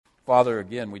Father,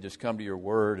 again, we just come to your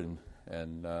word,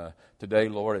 and today,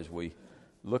 Lord, as we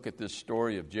look at this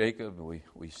story of Jacob,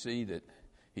 we see that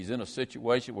he's in a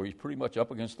situation where he's pretty much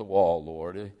up against the wall,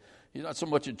 Lord. He's not so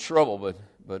much in trouble,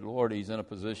 but Lord, he's in a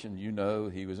position,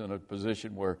 he was in a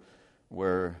position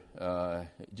where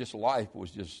just life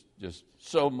was just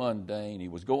so mundane. He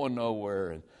was going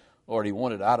nowhere, and Lord, he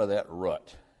wanted out of that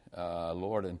rut,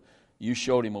 Lord, and you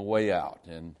showed him a way out.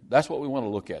 And that's what we want to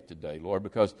look at today, Lord,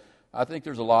 because I think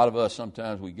there's a lot of us,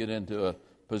 sometimes we get into a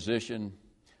position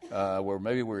where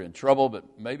maybe we're in trouble,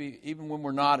 but maybe even when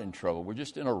we're not in trouble, we're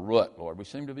just in a rut, Lord. We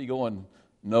seem to be going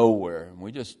nowhere, and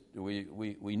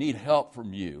we need help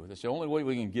from you. That's the only way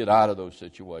we can get out of those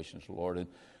situations, Lord.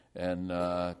 And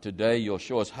today you'll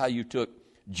show us how you took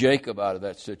Jacob out of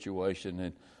that situation.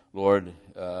 And Lord,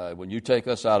 when you take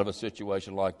us out of a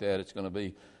situation like that, it's going to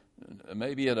be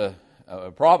maybe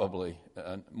probably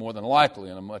more than likely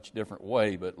in a much different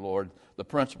way. But Lord, the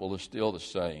principle is still the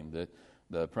same. That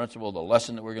the principle, the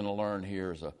lesson that we're going to learn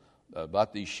here is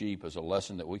about these sheep is a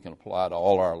lesson that we can apply to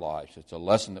all our lives. It's a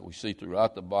lesson that we see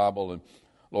throughout the Bible, and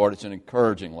Lord, it's an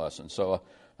encouraging lesson. So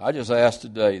I just ask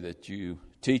today that you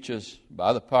teach us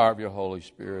by the power of your Holy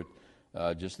Spirit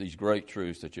just these great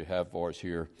truths that you have for us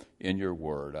here in your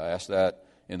word. I ask that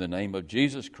in the name of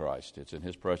Jesus Christ. It's in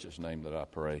his precious name that I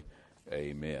pray.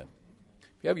 Amen.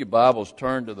 If you have your Bibles,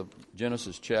 turn to the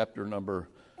Genesis chapter number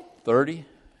 30,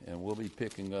 and we'll be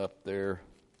picking up there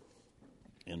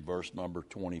in verse number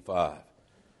 25.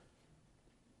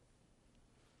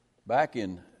 Back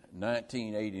in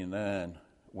 1989,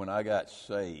 when I got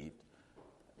saved,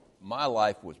 my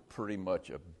life was pretty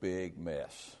much a big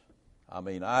mess. I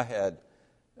mean, I had,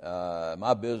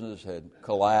 my business had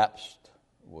collapsed,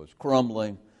 was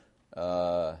crumbling.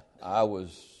 I was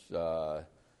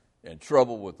in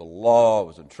trouble with the law. I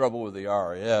was in trouble with the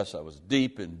IRS. I was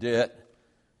deep in debt.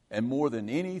 And more than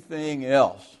anything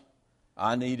else,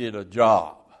 I needed a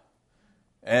job.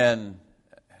 And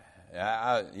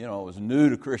I was new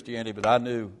to Christianity, but I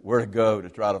knew where to go to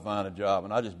try to find a job.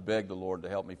 And I just begged the Lord to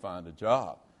help me find a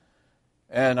job.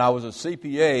 And I was a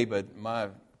CPA, but my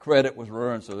credit was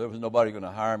ruined, so there was nobody going to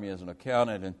hire me as an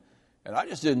accountant. And I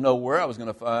just didn't know where I was going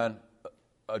to find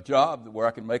a job where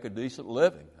I could make a decent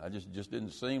living. I just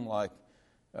didn't seem like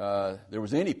there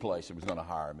was any place that was going to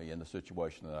hire me in the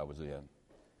situation that I was in.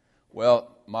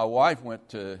 Well, my wife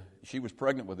she was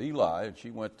pregnant with Eli, and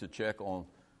she went to check on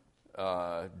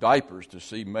diapers to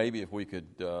see maybe if we could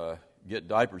get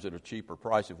diapers at a cheaper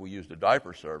price if we used a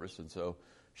diaper service. And so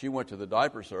she went to the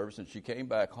diaper service, and she came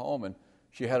back home, and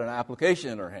she had an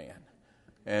application in her hand.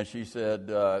 And she said,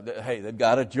 hey, they've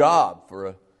got a job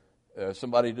for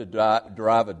somebody to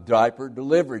drive a diaper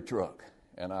delivery truck.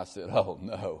 And I said, oh,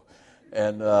 no.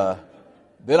 And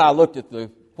then I looked at the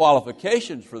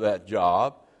qualifications for that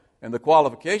job, and the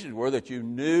qualifications were that you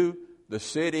knew the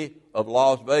city of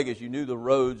Las Vegas, you knew the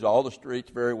roads, all the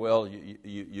streets very well,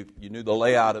 you knew the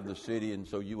layout of the city, and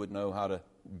so you would know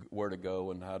where to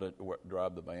go and how to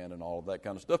drive the van and all of that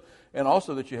kind of stuff, and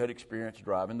also that you had experience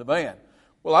driving the van.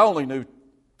 Well, I only knew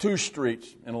two streets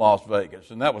in Las Vegas,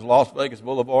 and that was Las Vegas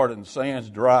Boulevard and Sands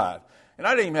Drive. And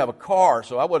I didn't even have a car,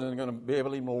 so I wasn't going to be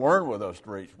able to even learn where those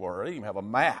streets were. I didn't even have a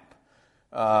map.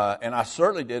 And I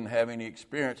certainly didn't have any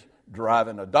experience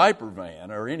driving a diaper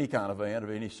van or any kind of van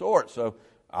of any sort. So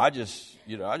I just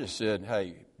said,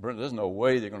 hey, Brenda, there's no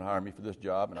way they're going to hire me for this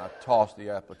job. And I tossed the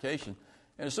application.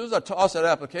 And as soon as I tossed that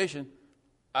application,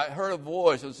 I heard a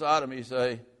voice inside of me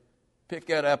say, pick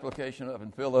that application up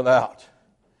and fill it out.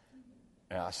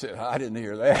 And I said, I didn't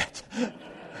hear that.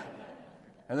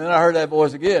 And then I heard that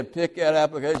voice again, pick that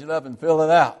application up and fill it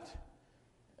out.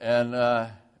 And,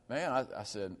 I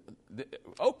said,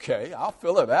 okay, I'll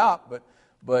fill it out,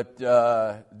 but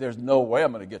there's no way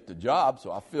I'm going to get the job.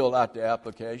 So I filled out the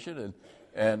application,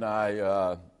 and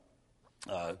I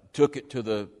took it to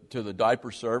the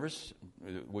diaper service,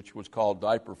 which was called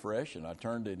Diaper Fresh, and I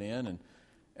turned it in,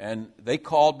 and they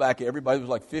called back everybody. There was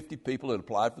like 50 people that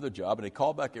applied for the job, and they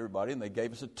called back everybody, and they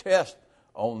gave us a test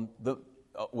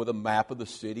with a map of the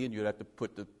city, and you'd have to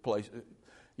put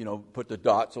put the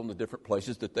dots on the different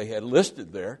places that they had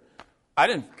listed there. I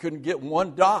couldn't get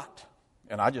one dot.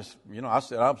 And I just, I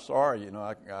said, I'm sorry.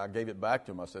 I gave it back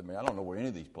to him. I said, man, I don't know where any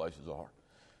of these places are.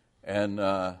 And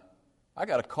I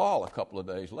got a call a couple of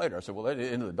days later. I said, well, they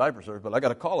didn't into the diaper service, but I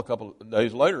got a call a couple of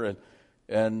days later.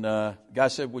 And the guy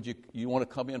said, would you want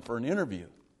to come in for an interview?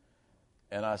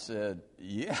 And I said,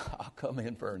 yeah, I'll come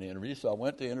in for an interview. So I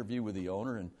went to interview with the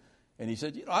owner, and he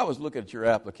said, I was looking at your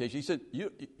application. He said,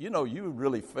 you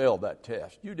really failed that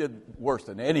test. You did worse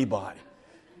than anybody.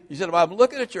 He said, well, I'm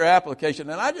looking at your application,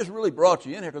 and I just really brought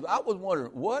you in here because I was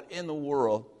wondering, what in the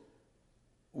world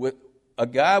with a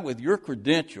guy with your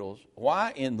credentials,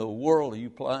 why in the world are you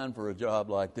applying for a job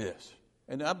like this?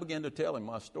 And I began to tell him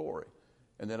my story,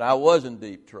 and that I was in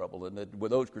deep trouble, and that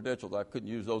with those credentials I couldn't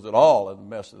use those at all in the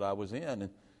mess that I was in.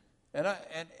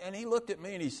 And he looked at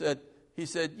me and he said,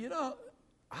 you know,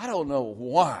 I don't know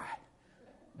why,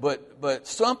 but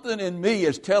something in me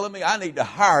is telling me I need to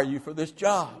hire you for this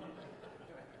job.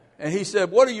 And he said,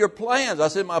 what are your plans? I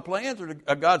said, my plans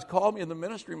are God's called me in the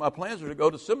ministry. My plans are to go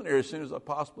to seminary as soon as I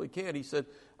possibly can.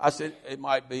 I said, it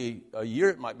might be a year,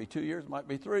 it might be 2 years, it might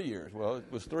be 3 years. Well, it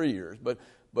was 3 years.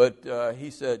 But he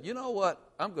said, you know what?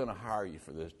 I'm going to hire you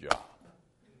for this job.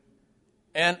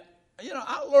 And, you know,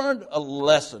 I learned a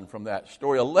lesson from that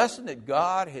story, a lesson that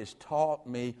God has taught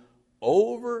me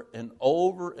over and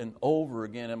over and over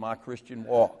again in my Christian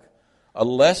walk. A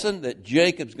lesson that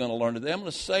Jacob's going to learn today. I'm going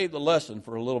to save the lesson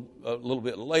for a little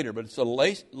bit later, but it's a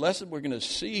lesson we're going to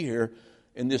see here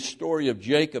in this story of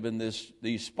Jacob and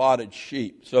these spotted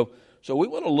sheep. So we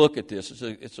want to look at this.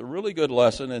 It's a really good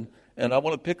lesson, and I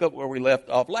want to pick up where we left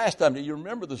off last time. Do you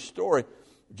remember the story?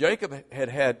 Jacob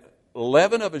had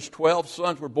 11 of his 12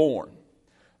 sons were born.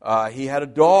 He had a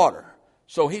daughter.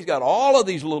 So he's got all of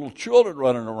these little children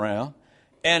running around,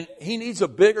 and he needs a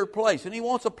bigger place, and he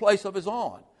wants a place of his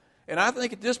own. And I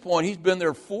think at this point, he's been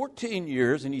there 14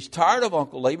 years, and he's tired of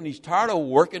Uncle Laban. He's tired of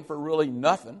working for really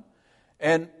nothing.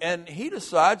 And he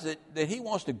decides that he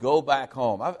wants to go back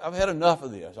home. I've had enough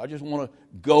of this. I just want to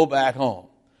go back home.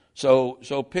 So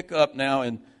pick up now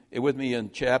with me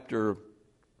in chapter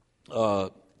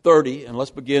 30, and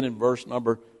let's begin in verse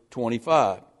number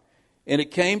 25. And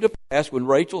it came to pass, when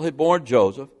Rachel had borne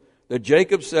Joseph, that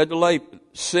Jacob said to Laban,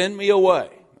 send me away.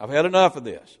 I've had enough of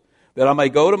this, that I may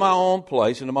go to my own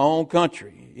place and to my own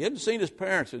country. He hadn't seen his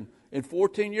parents in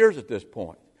 14 years at this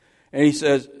point. And he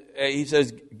says,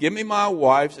 give me my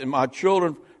wives and my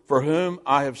children for whom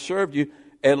I have served you,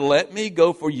 and let me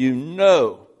go, for you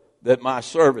know that my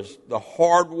service, the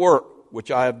hard work which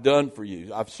I have done for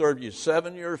you. I've served you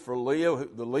 7 years for Leah,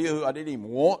 the Leah who I didn't even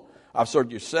want. I've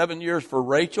served you 7 years for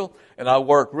Rachel, and I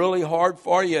worked really hard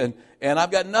for you, and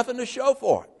I've got nothing to show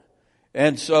for it.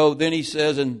 And so then he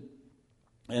says, and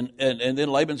then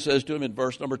Laban says to him in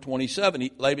verse number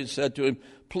 27, Laban said to him,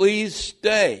 please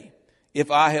stay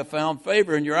if I have found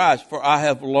favor in your eyes, for I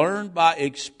have learned by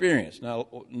experience.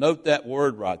 Now, note that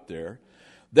word right there,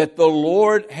 that the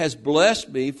Lord has blessed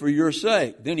me for your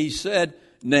sake. Then he said,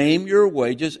 name your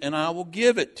wages and I will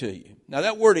give it to you. Now,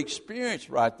 that word experience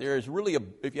right there is really,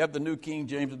 if you have the New King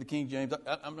James or the King James,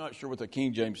 I'm not sure what the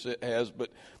King James has, but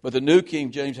the New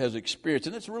King James has experience.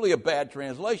 And it's really a bad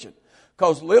translation,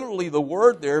 because literally the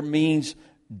word there means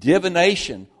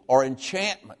divination or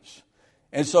enchantments.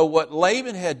 And so what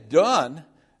Laban had done,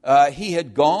 he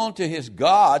had gone to his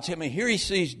gods. I mean, here he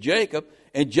sees Jacob,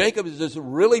 and Jacob is this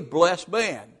really blessed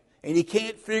man, and he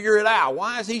can't figure it out.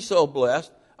 Why is he so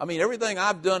blessed? I mean, everything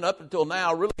I've done up until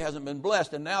now really hasn't been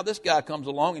blessed, and now this guy comes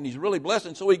along and he's really blessed.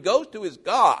 And so he goes to his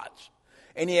gods,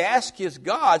 and he asks his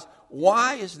gods,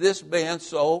 why is this man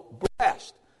so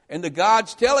blessed? And the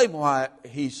gods tell him why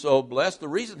he's so blessed. The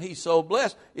reason he's so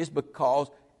blessed is because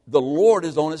the Lord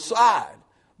is on his side.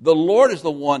 The Lord is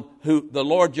the one the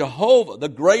Lord Jehovah, the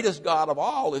greatest God of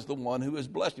all, is the one who has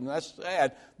blessed him. That's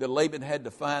sad that Laban had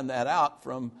to find that out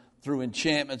through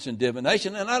enchantments and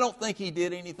divination, and I don't think he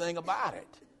did anything about it.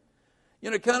 You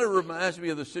know, it kind of reminds me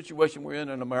of the situation we're in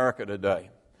America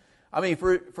today. I mean,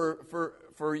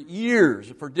 for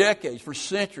years, for decades, for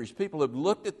centuries, people have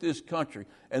looked at this country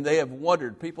and they have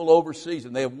wondered, people overseas,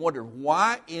 and they have wondered,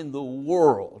 why in the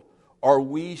world are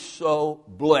we so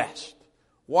blessed?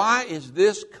 Why is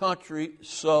this country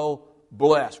so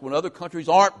blessed when other countries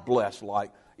aren't blessed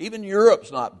like? Even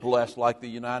Europe's not blessed like the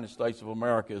United States of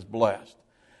America is blessed.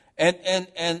 And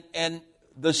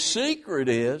the secret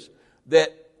is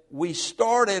that we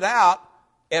started out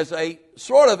as a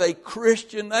sort of a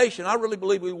Christian nation. I really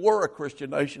believe we were a Christian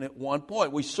nation at one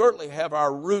point. We certainly have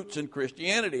our roots in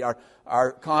Christianity.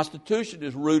 Our Constitution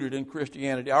is rooted in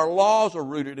Christianity. Our laws are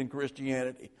rooted in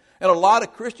Christianity. And a lot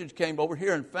of Christians came over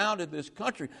here and founded this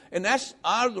country. And that's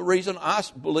the reason I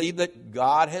believe that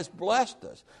God has blessed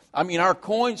us. I mean, our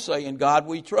coins say, "In God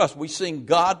we trust." We sing,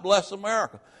 "God bless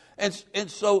America." And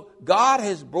so God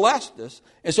has blessed us.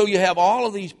 And so you have all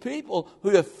of these people who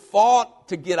have fought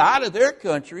to get out of their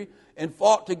country and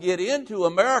fought to get into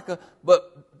America,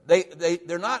 but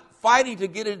they're not fighting to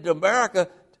get into America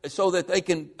so that they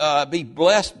can be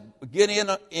blessed, get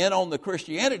in on the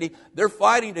Christianity. They're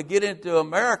fighting to get into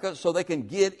America so they can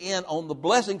get in on the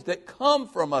blessings that come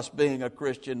from us being a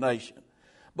Christian nation.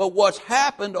 But what's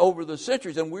happened over the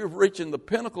centuries, and we're reaching the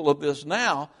pinnacle of this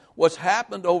now, what's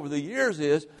happened over the years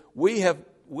is we have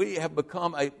we have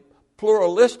become a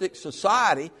pluralistic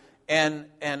society. And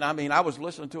I mean, I was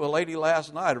listening to a lady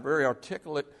last night, a very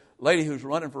articulate lady who's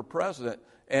running for president,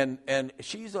 and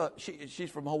she's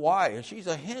from Hawaii, and she's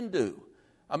a Hindu.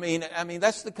 I mean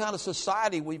that's the kind of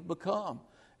society we've become.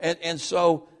 And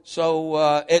so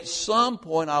at some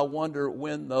point, I wonder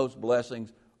when those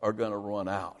blessings are going to run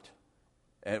out.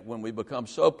 And when we become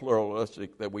so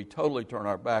pluralistic that we totally turn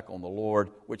our back on the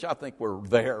Lord, which I think we're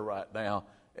there right now,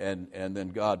 and then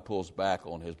God pulls back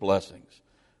on His blessings.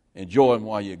 Enjoy them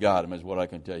while you got them is what I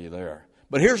can tell you there.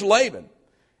 But here's Laban,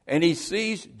 and he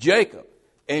sees Jacob,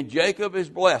 and Jacob is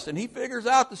blessed. And he figures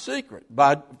out the secret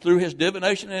through his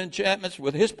divination and enchantments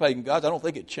with his pagan gods. I don't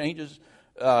think it changes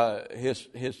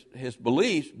his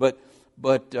beliefs,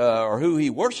 but or who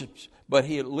he worships, but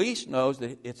he at least knows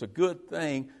that it's a good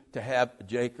thing to have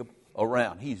Jacob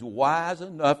around. He's wise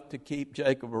enough to keep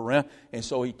Jacob around, and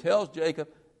so he tells Jacob,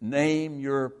 name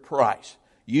your price.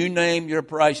 You name your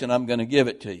price, and I'm going to give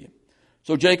it to you.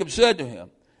 So Jacob said to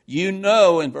him, you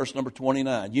know, in verse number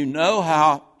 29, you know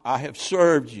how I have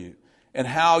served you, and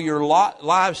how your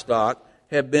livestock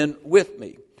have been with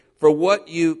me. For what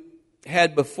you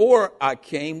had before I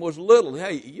came was little.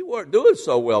 Hey, you weren't doing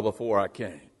so well before I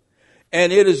came.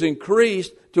 And it has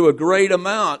increased to a great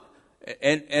amount.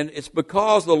 And it's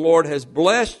because the Lord has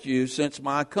blessed you since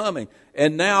my coming.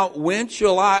 And now when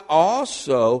shall I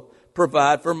also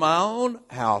provide for my own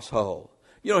household?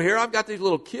 You know, here I've got these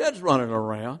little kids running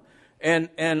around and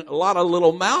a lot of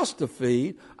little mouths to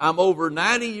feed. I'm over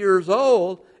 90 years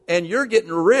old and you're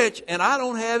getting rich and I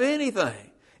don't have anything.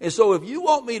 And so if you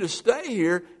want me to stay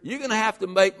here, you're going to have to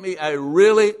make me a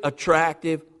really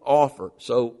attractive offer.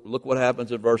 So look what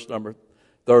happens in verse number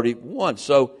 31.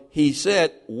 So he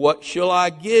said, what shall I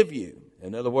give you?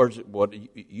 In other words, what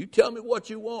you tell me what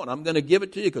you want. I'm going to give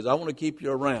it to you because I want to keep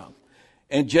you around.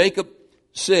 And Jacob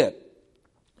said,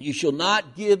 you shall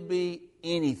not give me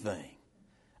anything.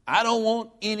 I don't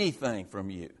want anything from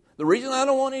you. The reason I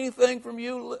don't want anything from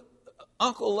you,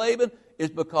 Uncle Laban, is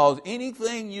because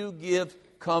anything you give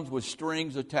comes with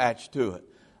strings attached to it.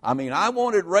 I mean, I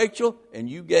wanted Rachel, and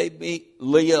you gave me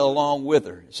Leah along with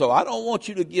her. So I don't want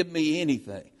you to give me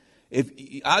anything.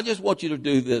 I just want you to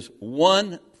do this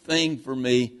one thing for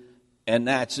me, and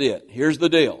that's it. Here's the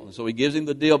deal. And so he gives him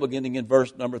the deal beginning in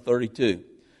verse number 32.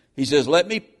 He says, let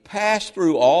me pass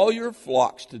through all your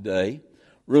flocks today,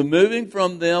 removing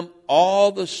from them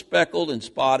all the speckled and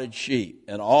spotted sheep,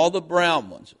 and all the brown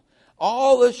ones,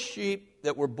 all the sheep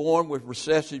that were born with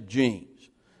recessive genes.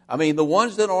 I mean, the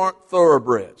ones that aren't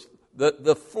thoroughbreds,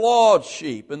 the flawed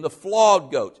sheep and the flawed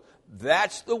goats,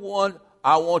 that's the one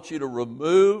I want you to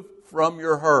remove from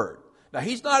your herd. Now,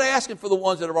 he's not asking for the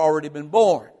ones that have already been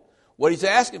born. What he's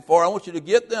asking for, I want you to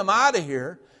get them out of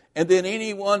here, and then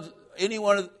any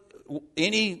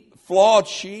flawed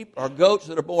sheep or goats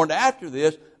that are born after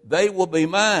this, they will be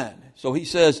mine. So he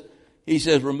says,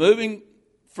 removing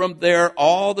from there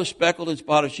all the speckled and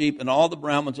spotted sheep and all the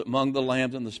brown ones among the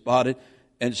lambs and the spotted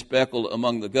and speckled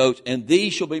among the goats, and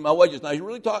these shall be my wages. Now, he's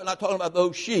really not talking about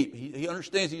those sheep. He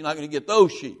understands he's not going to get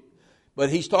those sheep. But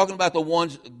he's talking about the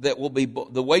ones that will be,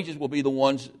 the wages will be the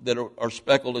ones that are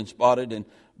speckled and spotted and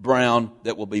brown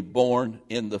that will be born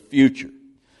in the future.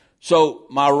 So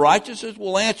my righteousness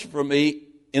will answer for me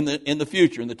in the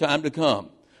future, in the time to come.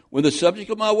 When the subject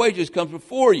of my wages comes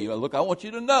before you, look, I want you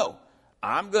to know,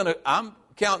 I'm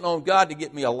counting on God to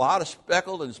get me a lot of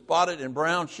speckled and spotted and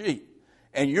brown sheep.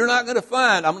 And you're not going to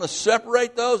find, I'm going to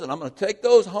separate those and I'm going to take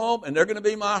those home and they're going to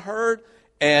be my herd.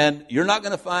 And you're not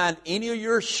going to find any of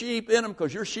your sheep in them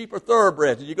because your sheep are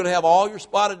thoroughbreds. And you're going to have all your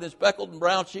spotted and speckled and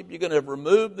brown sheep. You're going to have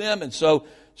removed them. And so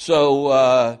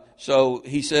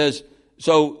he says,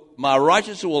 so my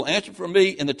righteousness will answer for me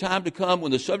in the time to come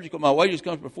when the subject of my wages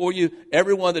comes before you.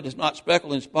 Everyone that is not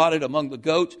speckled and spotted among the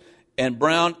goats and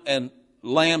brown and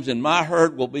lambs in my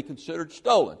herd will be considered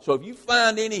stolen. So if you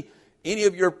find any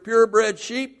of your purebred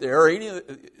sheep there, or you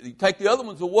take the other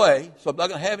ones away, so I'm not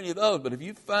going to have any of those, but if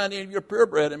you find any of your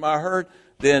purebred in my herd,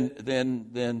 then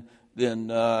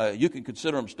you can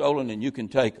consider them stolen and you can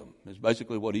take them. That's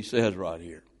basically what he says right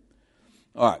here.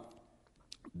 All right.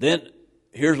 Then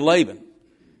here's Laban,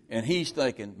 and he's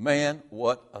thinking, man,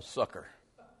 what a sucker.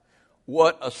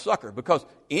 What a sucker. Because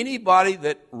anybody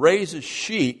that raises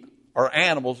sheep or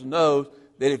animals knows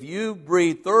that if you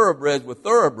breed thoroughbreds with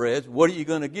thoroughbreds, what are you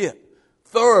going to get?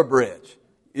 Thoroughbreds.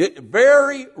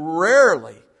 Very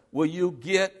rarely will you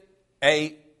get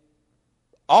a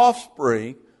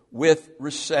offspring with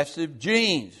recessive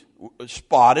genes,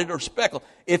 spotted or speckled.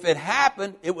 If it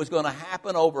happened, it was going to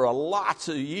happen over lots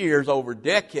of years, over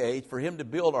decades, for him to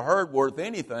build a herd worth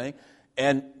anything.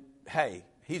 And hey,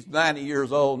 he's 90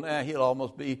 years old now. He'll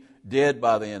almost be dead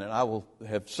by then, and I will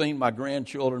have seen my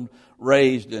grandchildren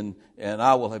raised, and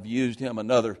I will have used him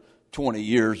another 20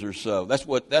 years or so. That's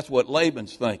what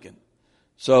Laban's thinking.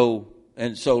 So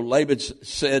Laban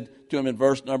said to him in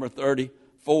verse number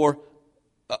 34,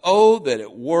 "Oh, that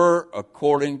it were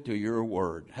according to your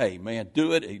word." Hey, man,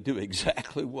 do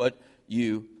exactly what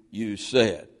you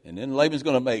said. And then Laban's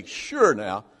going to make sure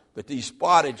now that these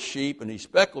spotted sheep and these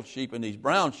speckled sheep and these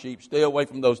brown sheep stay away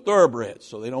from those thoroughbreds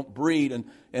so they don't breed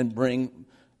and bring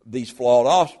these flawed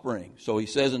offspring. So he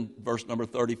says in verse number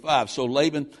 35, so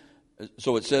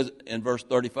it says in verse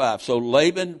 35, so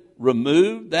Laban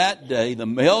removed that day the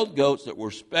male goats that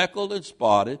were speckled and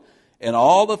spotted, and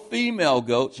all the female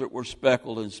goats that were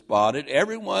speckled and spotted,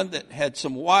 every one that had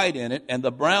some white in it, and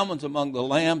the brown ones among the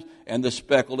lambs, and the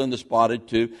speckled and the spotted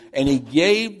too. And he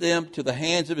gave them to the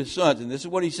hands of his sons. And this is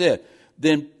what he said.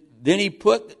 Then he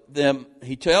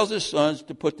tells his sons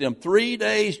to put them 3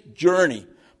 days' journey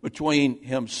between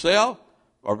themselves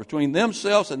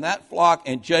and that flock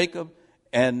and Jacob.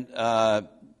 And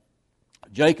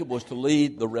Jacob was to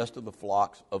lead the rest of the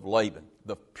flocks of Laban,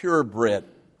 the purebred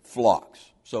flocks.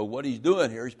 So what he's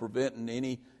doing here is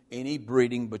preventing any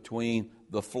breeding between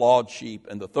the flawed sheep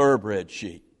and the thoroughbred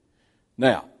sheep.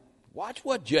 Now, watch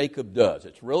what Jacob does.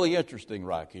 It's really interesting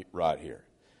right here.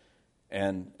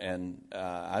 And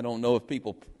I don't know if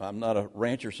I'm not a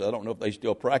rancher, so I don't know if they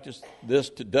still practice this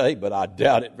today, but I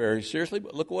doubt it very seriously.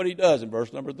 But look what he does in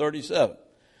verse number 37.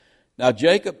 Now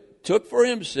Jacob took for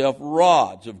himself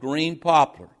rods of green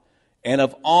poplar and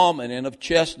of almond and of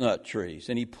chestnut trees,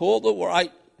 and he peeled the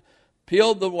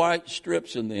white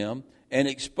strips in them and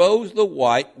exposed the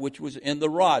white which was in the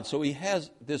rod. So he has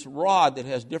this rod that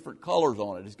has different colors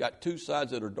on it. It's got two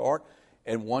sides that are dark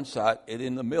and one side, and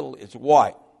in the middle, it's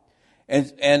white.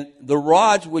 And the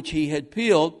rods which he had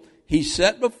peeled, he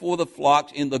set before the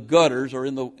flocks in the gutters or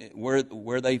in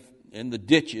the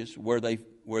ditches where they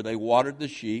watered the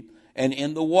sheep, and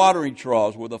in the watering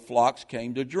troughs where the flocks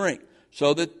came to drink,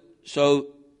 so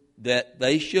that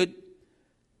they should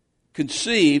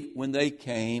conceive when they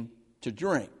came to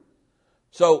drink.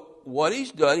 So what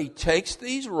he's done, he takes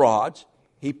these rods,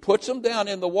 he puts them down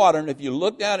in the water, and if you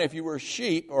look down, if you were a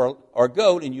sheep or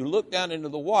goat, and you look down into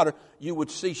the water, you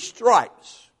would see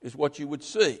stripes, is what you would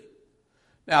see.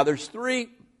 Now, there's a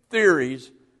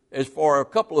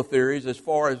couple of theories as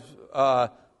far as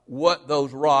what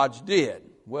those rods did.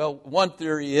 Well, one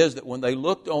theory is that when they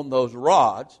looked on those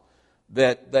rods,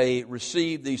 that they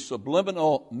received these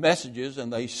subliminal messages,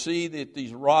 and they see that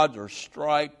these rods are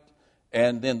striped,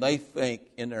 and then they think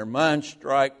in their mind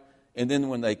striped, and then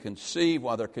when they conceive,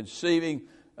 while they're conceiving,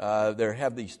 they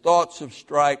have these thoughts of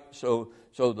stripe. So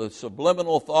the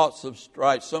subliminal thoughts of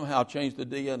stripe somehow change the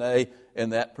DNA,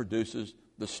 and that produces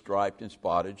the striped and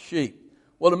spotted sheep.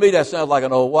 Well, to me, that sounds like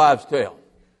an old wives' tale.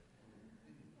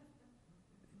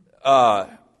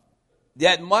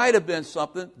 That might have been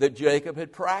something that Jacob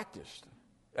had practiced.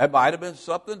 That might have been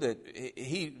something that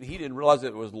he didn't realize that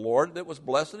it was the Lord that was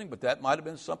blessing him, but that might have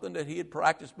been something that he had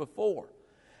practiced before.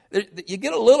 You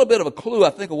get a little bit of a clue, I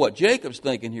think, of what Jacob's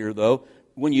thinking here, though,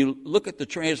 when you look at the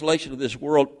translation of this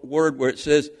word where it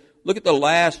says, look at the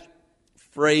last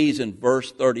phrase in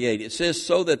verse 38. It says,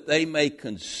 so that they may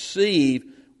conceive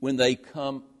when they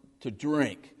come to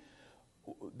drink.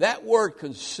 That word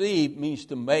conceive means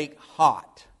to make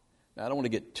hot. Now, I don't want to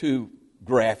get too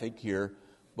graphic here,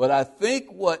 but I think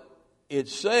what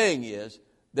it's saying is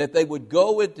that they would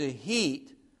go into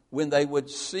heat when they would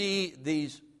see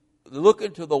look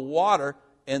into the water,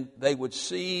 and they would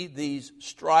see these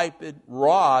striped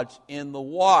rods in the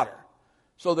water.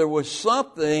 So there was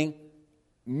something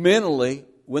mentally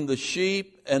when the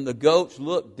sheep and the goats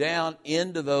looked down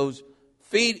into those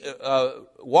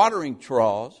watering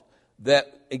troughs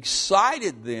that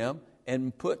excited them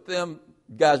and put them.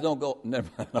 Guys, don't go. Never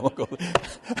mind. I won't go.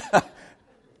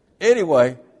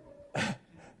 Anyway,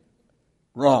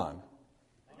 Ron.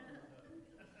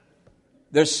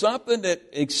 There's something that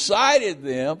excited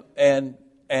them, and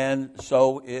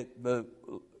so the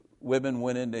women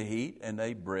went into heat and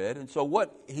they bred. And so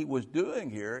what he was doing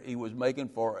here, he was making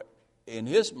for, in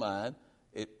his mind,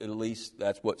 at least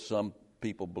that's what some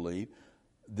people believe,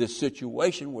 this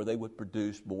situation where they would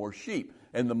produce more sheep.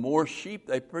 And the more sheep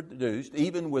they produced,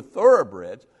 even with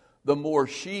thoroughbreds, the more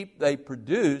sheep they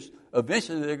produced,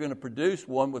 eventually they're going to produce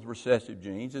one with recessive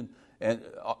genes, and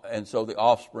so the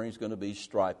offspring is going to be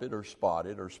striped or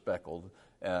spotted or speckled,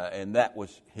 and that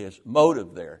was his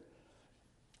motive there.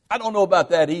 I don't know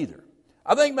about that either.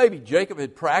 I think maybe Jacob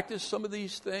had practiced some of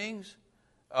these things,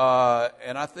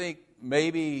 and I think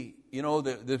maybe,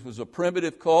 this was a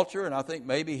primitive culture, and I think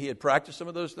maybe he had practiced some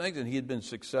of those things, and he had been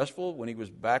successful when he was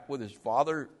back with his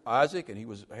father, Isaac, and he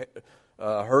was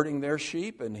herding their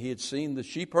sheep, and he had seen the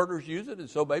sheep herders use it, and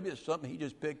so maybe it's something he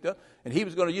just picked up, and he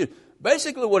was going to use.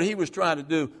 Basically, what he was trying to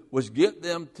do was get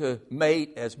them to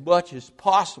mate as much as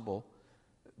possible.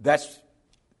 That's,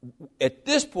 at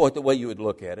this point, the way you would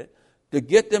look at it, to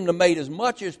get them to mate as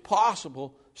much as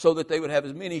possible so that they would have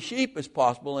as many sheep as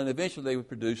possible, and eventually they would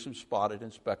produce some spotted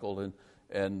and speckled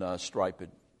and striped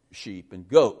sheep and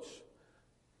goats.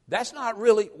 That's not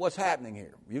really what's happening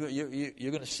here.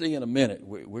 You're going to see in a minute.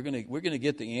 We're going to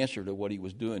get the answer to what he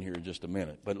was doing here in just a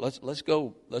minute. But let's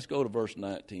go to verse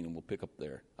 19 and we'll pick up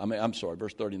there.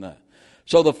 Verse 39.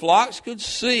 So the flocks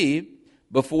conceived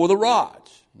before the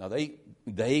rods. Now they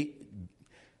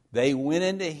went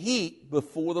into heat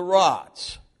before the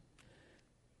rods.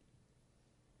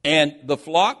 And the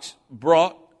flocks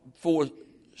brought forth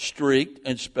streaked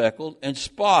and speckled and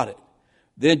spotted.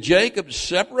 Then Jacob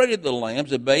separated the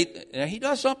lambs and made. Now he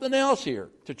does something else here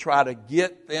to try to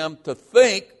get them to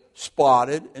think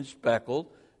spotted and speckled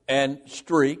and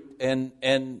streaked and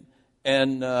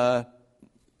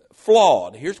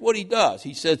flawed. Here's what he does.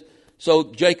 He says, so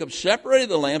Jacob separated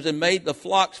the lambs and made the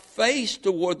flocks face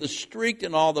toward the streaked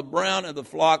and all the brown and the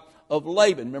flock of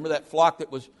Laban. Remember that flock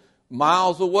that was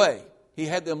miles away? He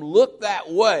had them look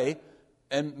that way,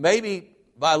 and maybe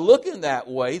by looking that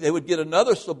way, they would get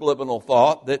another subliminal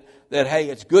thought that hey,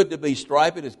 it's good to be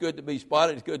striped, it's good to be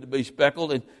spotted, it's good to be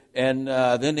speckled, and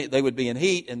then they would be in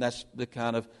heat, and that's the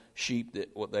kind of sheep that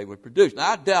what they would produce.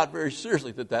 Now, I doubt very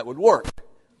seriously that would work,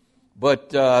 but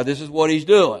this is what he's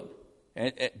doing.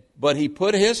 But he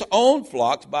put his own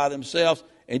flocks by themselves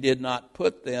and did not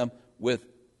put them with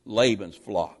Laban's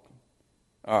flock.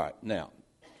 All right, now,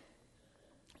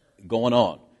 going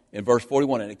on. In verse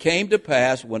 41, and it came to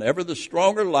pass whenever the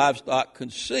stronger livestock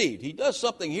conceived. He does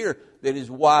something here that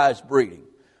is wise breeding.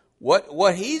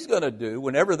 What he's going to do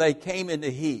whenever they came into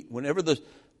heat, whenever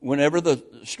the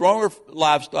stronger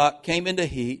livestock came into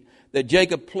heat, that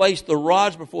Jacob placed the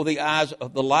rods before the eyes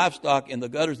of the livestock in the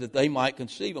gutters that they might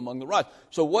conceive among the rods.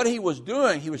 So what he was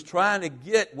doing, he was trying to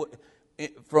get,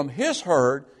 from his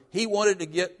herd, he wanted to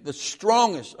get the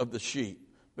strongest of the sheep.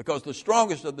 Because the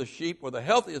strongest of the sheep, or the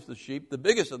healthiest of the sheep, the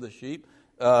biggest of the sheep,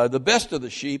 the best of the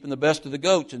sheep, and the best of the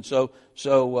goats. And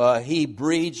so he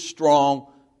breeds strong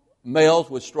males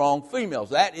with strong females.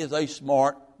 That is a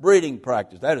smart breeding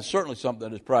practice. That is certainly something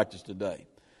that is practiced today.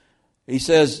 He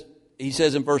says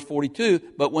in verse 42,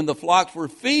 but when the flocks were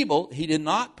feeble, he did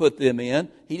not put them in.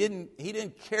 He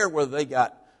didn't care whether they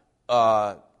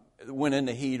went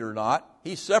into heat or not.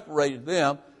 He separated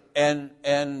them. And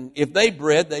if they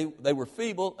bred, they were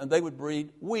feeble, and they would breed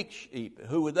weak sheep.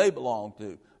 Who would they belong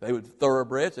to? They would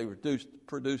thoroughbreds. They would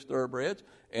produce thoroughbreds,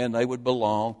 and they would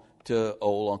belong to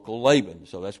old Uncle Laban.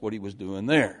 So that's what he was doing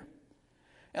there.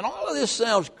 And all of this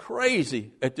sounds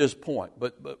crazy at this point,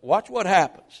 but watch what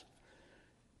happens.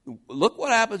 Look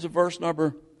what happens in verse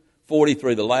number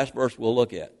 43, the last verse we'll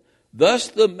look at. Thus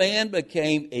the man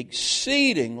became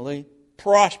exceedingly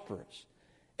prosperous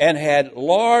and had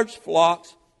large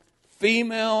flocks,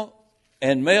 female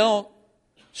and male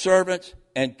servants,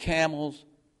 and camels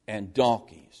and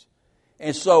donkeys.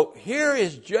 And so here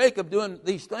is Jacob doing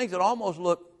these things that almost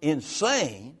look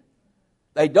insane.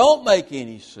 They don't make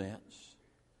any sense.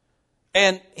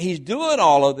 And he's doing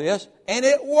all of this, and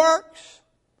it works.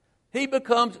 He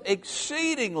becomes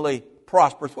exceedingly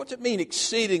prosperous. What's it mean,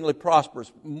 exceedingly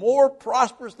prosperous? More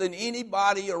prosperous than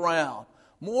anybody around.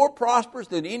 More prosperous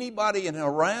than anybody in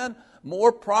Haran.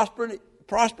 More prosperous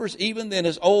even than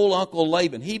his old Uncle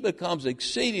Laban. He becomes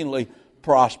exceedingly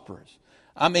prosperous.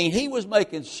 I mean, he was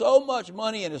making so much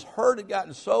money, and his herd had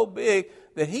gotten so big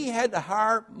that he had to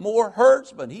hire more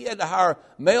herdsmen. He had to hire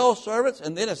male servants,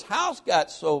 and then his house got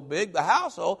so big, the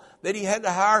household, that he had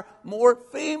to hire more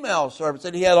female servants.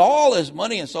 And he had all his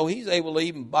money, and so he's able to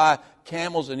even buy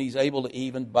camels, and he's able to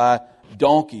even buy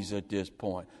donkeys at this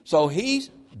point. So he's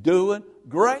doing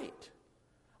great.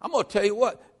 I'm going to tell you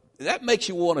what, that makes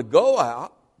you want to go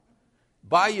out,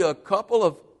 buy you a couple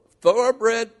of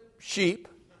thoroughbred sheep,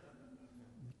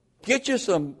 get you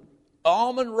some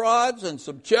almond rods and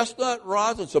some chestnut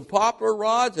rods and some poplar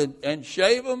rods and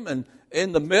shave them and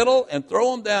in the middle and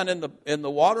throw them down in the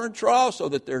watering trough so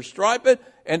that they're striped,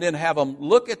 and then have them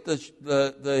look at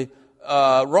the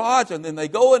rods, and then they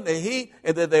go in the heat,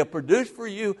 and then they'll produce for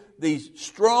you these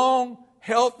strong,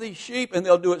 healthy sheep, and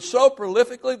they'll do it so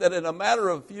prolifically that in a matter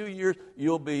of a few years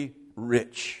you'll be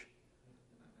rich.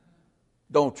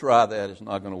 Don't try that. It's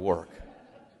not going to work.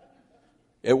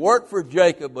 It worked for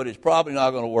Jacob, but it's probably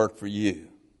not going to work for you.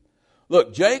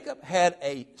 Look, Jacob had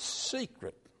a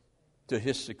secret to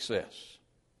his success.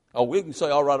 Oh, we can say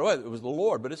all right away it was the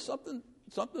Lord, but it's something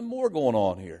more going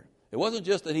on here. It wasn't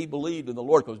just that he believed in the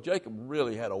Lord, because Jacob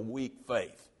really had a weak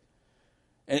faith.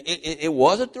 And it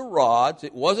wasn't the rods.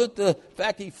 It wasn't the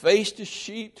fact he faced his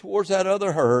sheep towards that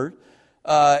other herd.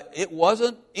 It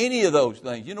wasn't any of those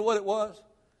things. You know what it was?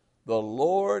 The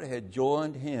Lord had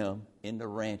joined him in the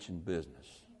ranching business.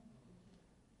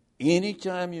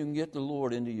 Anytime you can get the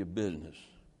Lord into your business,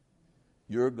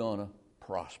 you're going to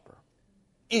prosper.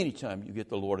 Anytime you get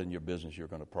the Lord in your business, you're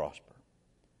going to prosper.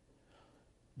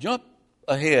 Jump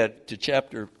ahead to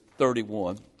chapter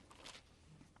 31.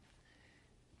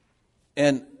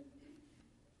 And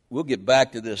we'll get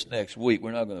back to this next week.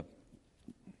 We're not going to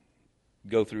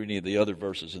go through any of the other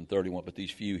verses in 31, but these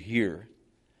few here.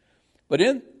 But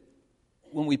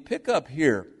when we pick up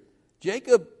here,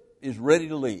 Jacob is ready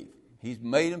to leave. He's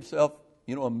made himself,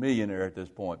 a millionaire at this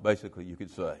point, basically, you could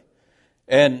say.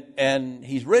 And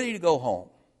he's ready to go home.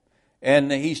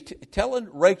 And he's telling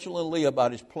Rachel and Leah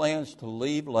about his plans to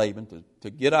leave Laban, to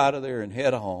get out of there and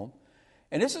head home.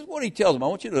 And this is what he tells them. I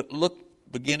want you to look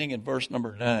beginning in verse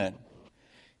number 9.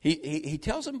 He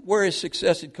tells them where his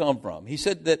success had come from. He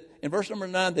said that in verse number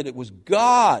 9 that it was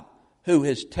God who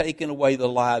has taken away the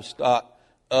livestock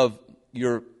of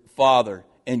your father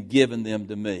and given them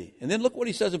to me. And then look what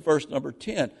he says in verse number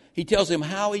 10. He tells him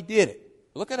how he did it.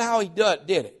 Look at how he did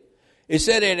it. It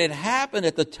said, and it happened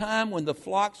at the time when the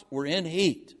flocks were in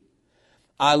heat.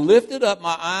 I lifted up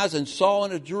my eyes and saw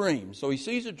in a dream. So he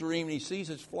sees a dream and he sees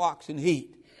his flocks in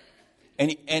heat.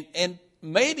 And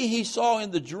maybe he saw in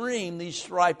the dream these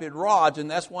striped rods, and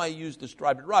that's why he used the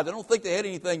striped rods. I don't think they had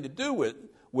anything to do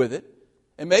with it.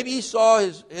 And maybe he saw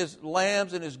his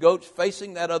lambs and his goats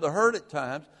facing that other herd at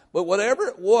times. But whatever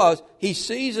it was, he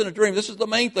sees in a dream. This is the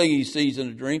main thing he sees in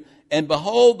a dream. And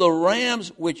behold, the rams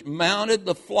which mounted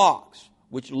the flocks,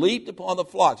 which leaped upon the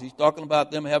flocks. He's talking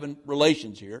about them having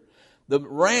relations here. The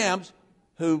rams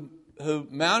who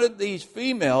mounted these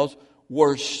females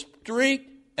were streaked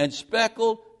and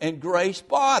speckled and gray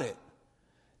spotted.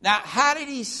 Now, how did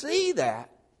he see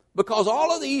that? Because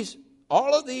all of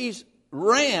these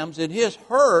rams in his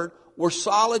herd were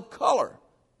solid color.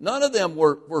 None of them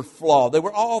were flawed. They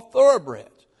were all thoroughbreds.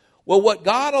 Well, what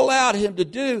God allowed him to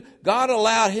do, God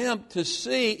allowed him to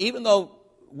see, even though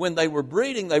when they were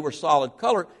breeding, they were solid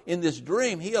color, in this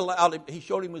dream, he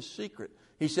showed him a secret.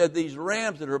 He said, these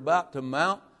rams that are about to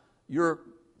mount your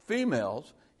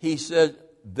females, he said,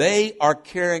 they are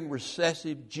carrying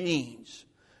recessive genes.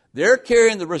 They're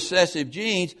carrying the recessive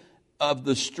genes of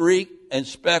the streaked and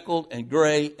speckled and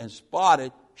gray and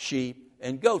spotted sheep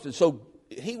and goats. And so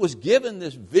he was given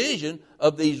this vision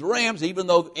of these rams, even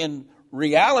though in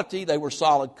reality they were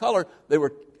solid color.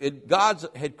 God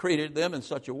had created them in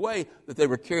such a way that they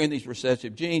were carrying these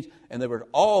recessive genes, and they were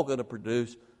all going to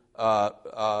produce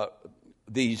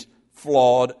these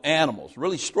flawed animals.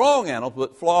 Really strong animals,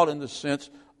 but flawed in the sense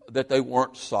that they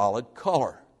weren't solid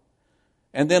color.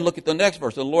 And then look at the next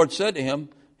verse. The Lord said to him,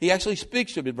 he actually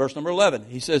speaks to him in verse number 11.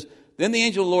 He says, then the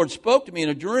angel of the Lord spoke to me in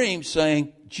a dream,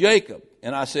 saying, Jacob.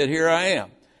 And I said, here I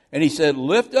am. And he said,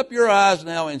 lift up your eyes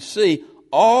now and see,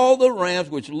 all the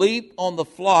rams which leap on the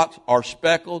flocks are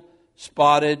speckled,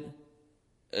 spotted,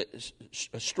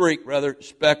 streaked rather,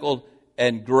 speckled,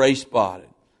 and gray spotted.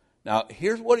 Now,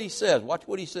 here's what he says. Watch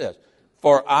what he says.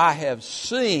 For I have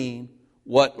seen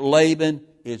what Laban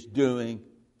is doing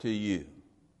to you.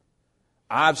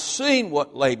 I've seen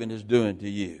what Laban is doing to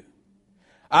you.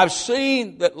 I've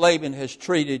seen that Laban has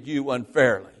treated you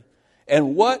unfairly.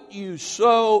 And what you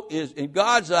sow is, in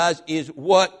God's eyes, is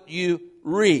what you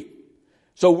reap.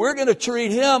 So we're going to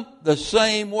treat him the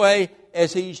same way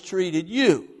as he's treated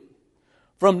you.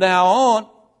 From now on,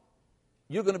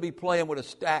 you're going to be playing with a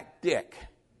stacked deck.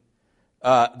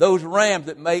 Those rams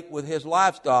that mate with his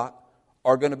livestock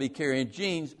are going to be carrying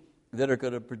genes that are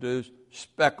going to produce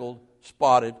speckled,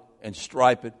 spotted, and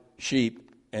striped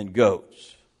sheep and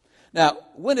goats. Now,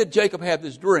 when did Jacob have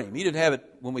this dream? He didn't have it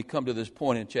when we come to this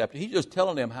point in chapter. He's just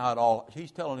telling them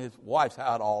he's telling his wife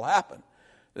how it all happened.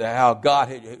 How God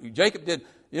had, Jacob did,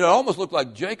 it almost looked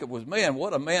like Jacob was, man,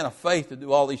 what a man of faith to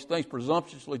do all these things,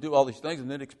 presumptuously do all these things,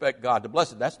 and then expect God to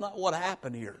bless it. That's not what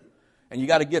happened here. And you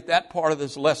got to get that part of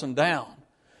this lesson down.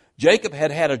 Jacob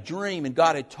had a dream, and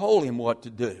God had told him what to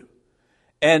do.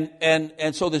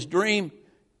 And so this dream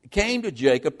came to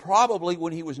Jacob probably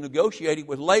when he was negotiating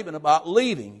with Laban about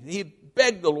leaving. He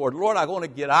begged the Lord, I want to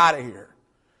get out of here.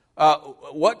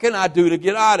 What can I do to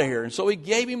get out of here? And so he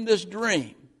gave him this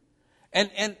dream.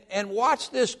 And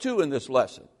watch this too in this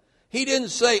lesson. He didn't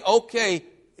say, okay,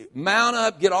 mount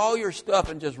up, get all your stuff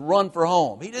and just run for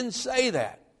home. He didn't say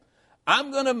that.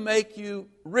 I'm going to make you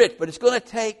rich, but it's going to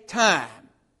take time.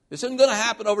 This isn't going to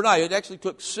happen overnight. It actually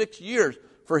took 6 years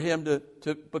for him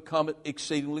to become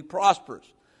exceedingly prosperous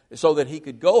so that he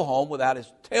could go home without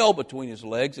his tail between his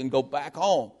legs and go back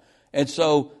home. And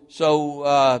so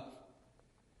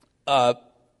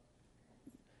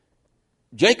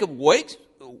Jacob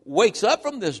wakes up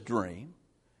from this dream.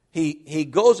 He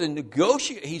goes and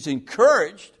negotiates. He's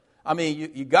encouraged. I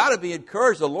mean, you got to be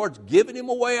encouraged. The Lord's giving him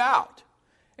a way out.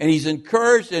 And he's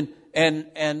encouraged,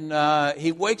 and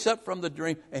he wakes up from the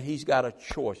dream, and he's got a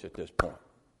choice at this point.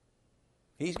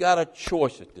 He's got a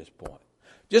choice at this point.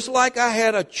 Just like I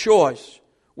had a choice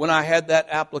when I had that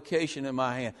application in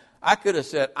my hand. I could have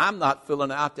said, I'm not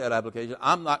filling out that application.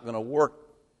 I'm not going to work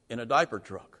in a diaper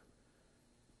truck.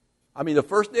 I mean, the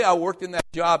first day I worked in that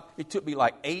job, it took me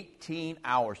like 18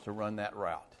 hours to run that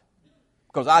route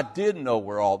because I didn't know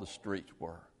where all the streets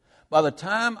were. By the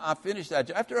time I finished that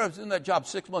job, after I was in that job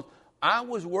 6 months, I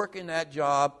was working that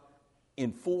job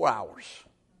in 4 hours.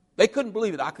 They couldn't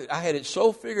believe it. I had it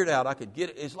so figured out I could get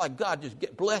it. It's like God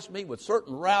just blessed me with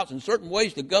certain routes and certain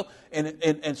ways to go.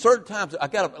 And certain times I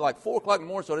got up at like 4 o'clock in the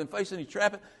morning so I didn't face any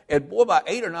traffic. And boy, by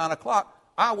 8 or 9 o'clock,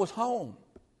 I was home.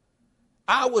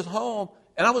 I was home,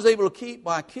 and I was able to keep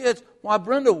my kids while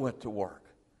Brenda went to work.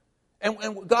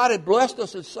 And God had blessed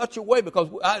us in such a way because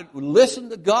I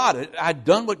listened to God. I'd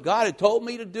done what God had told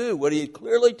me to do, what He had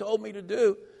clearly told me to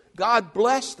do. God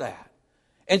blessed that.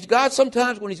 And God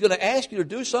sometimes when He's going to ask you to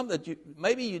do something that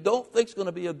maybe you don't think is going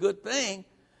to be a good thing,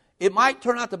 it might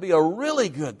turn out to be a really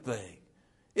good thing.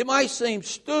 It might seem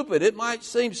stupid. It might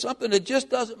seem something that just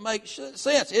doesn't make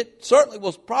sense. It certainly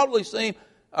will probably seem,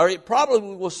 or it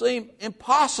probably will seem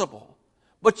impossible.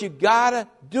 But you got to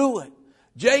do it.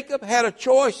 Jacob had a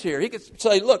choice here. He could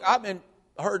say, look, I've been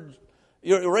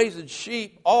you're raising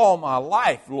sheep all my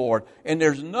life, Lord, and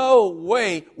there's no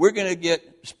way we're going to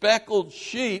get speckled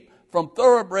sheep from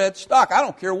thoroughbred stock. I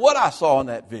don't care what I saw in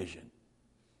that vision.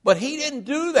 But he didn't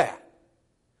do that.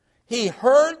 He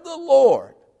heard the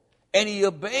Lord, and he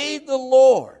obeyed the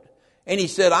Lord. And he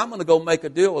said, I'm going to go make a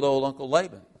deal with old Uncle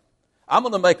Laban. I'm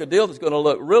going to make a deal that's going to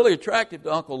look really attractive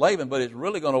to Uncle Laban, but it's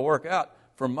really going to work out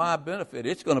for my benefit.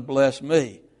 It's going to bless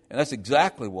me. And that's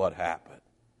exactly what happened.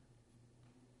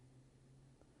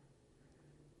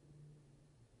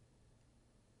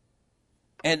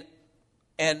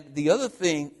 And the other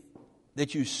thing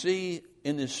that you see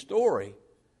in this story,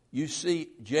 you see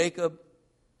Jacob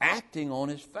acting on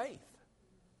his faith.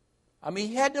 I mean,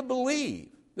 he had to believe.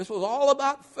 This was all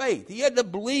about faith. He had to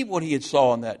believe what he had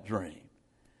saw in that dream.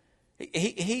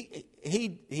 He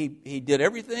did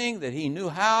everything that he knew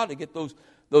how to get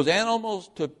those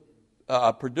animals to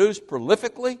produce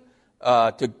prolifically,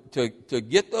 to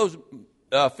get those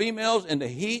females into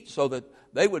heat so that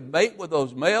they would mate with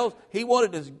those males. He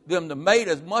wanted them to mate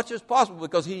as much as possible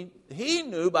because he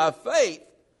knew by faith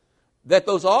that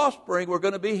those offspring were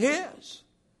going to be his.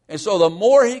 And so the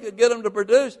more he could get them to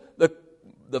produce,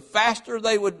 the faster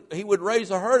he would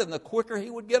raise a herd and the quicker he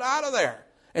would get out of there.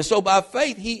 And so by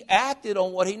faith, he acted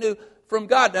on what he knew from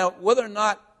God. Now, whether or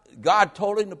not God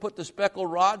told him to put the speckled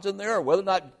rods in there, or whether or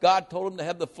not God told him to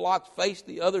have the flocks face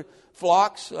the other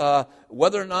flocks,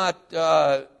 whether or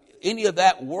not any of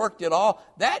that worked at all,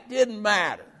 that didn't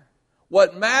matter.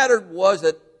 What mattered was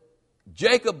that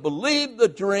Jacob believed the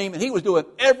dream, and he was doing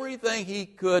everything he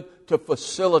could to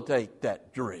facilitate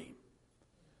that dream.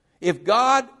 If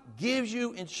God gives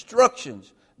you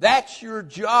instructions, that's your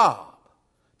job,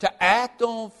 to act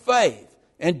on faith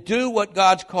and do what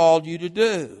God's called you to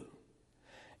do.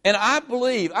 And I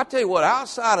tell you what,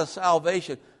 outside of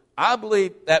salvation, I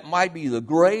believe that might be the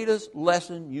greatest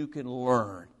lesson you can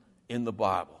learn in the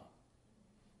Bible.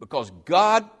 Because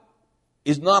God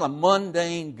is not a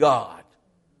mundane God.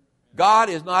 God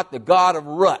is not the God of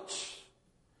ruts.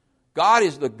 God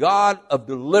is the God of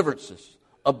deliverances,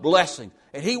 of blessing.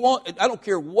 And I don't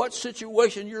care what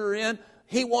situation you're in,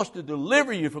 He wants to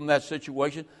deliver you from that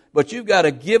situation, but you've got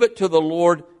to give it to the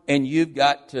Lord and you've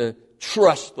got to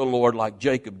trust the Lord like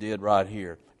Jacob did right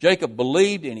here. Jacob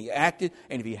believed and he acted,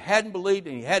 and if he hadn't believed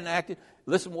and he hadn't acted,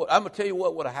 listen, I'm going to tell you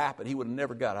what would have happened. He would have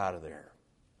never got out of there.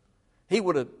 And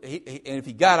if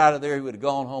he got out of there, he would have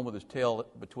gone home with his tail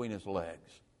between his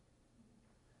legs.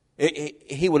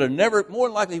 He would have never, more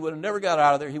than likely, he would have never got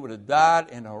out of there. He would have died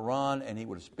in Haran, and he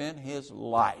would have spent his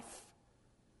life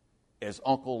as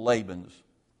Uncle Laban's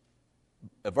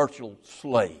a virtual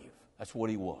slave. That's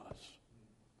what he was.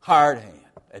 Hired hand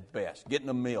at best, getting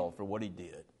a meal for what he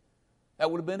did. That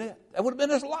would have been it. That would have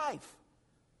been his life.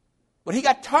 But he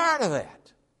got tired of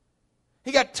that.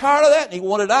 He got tired of that, and he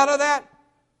wanted out of that.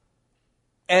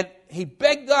 And he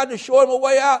begged God to show him a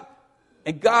way out.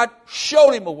 And God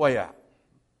showed him a way out.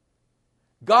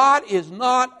 God is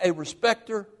not a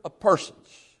respecter of persons.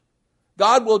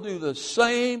 God will do the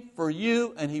same for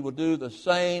you, and He will do the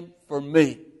same for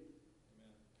me.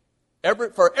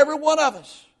 For every one of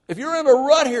us. If you're in a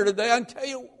rut here today, I can tell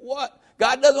you what,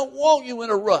 God doesn't want you in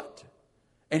a rut.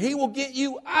 And He will get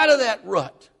you out of that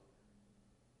rut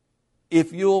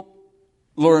if you'll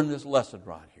learn this lesson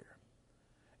right here.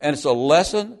 And it's a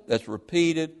lesson that's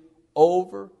repeated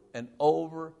over and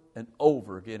over and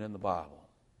over again in the Bible.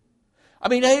 I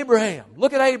mean, Abraham.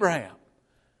 Look at Abraham.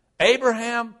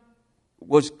 Abraham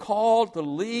was called to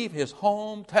leave his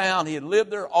hometown. He had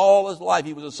lived there all his life.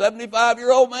 He was a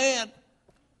 75-year-old man.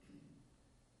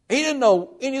 He didn't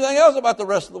know anything else about the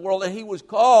rest of the world, and he was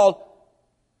called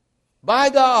by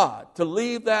God to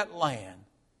leave that land.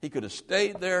 He could have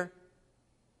stayed there,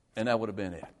 and that would have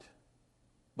been it.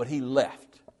 But he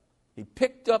left. He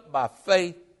picked up by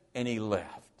faith, and he left.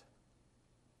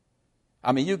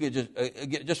 I mean, you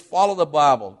could just follow the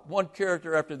Bible, one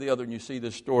character after the other, and you see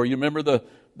this story. You remember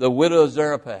the widow of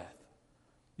Zarephath.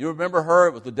 You remember her?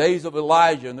 It was the days of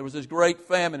Elijah, and there was this great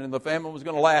famine, and the famine was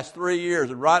going to last 3 years.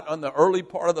 And right on the early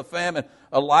part of the famine,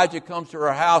 Elijah comes to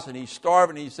her house, and he's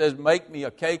starving. He says, "Make me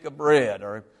a cake of bread."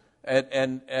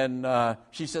 And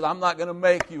she said, "I'm not going to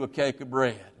make you a cake of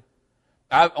bread.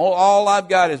 All I've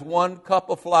got is 1 cup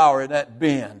of flour in that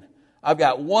bin. I've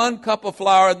got 1 cup of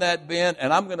flour in that bin,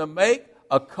 and I'm going to make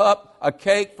a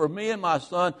cake for me and my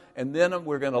son, and then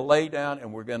we're going to lay down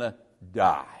and we're going to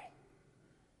die."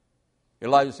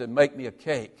 Elijah said, "Make me a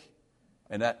cake,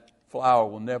 and that flour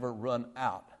will never run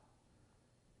out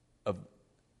of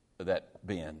that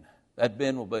bin. That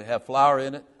bin will have flour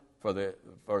in it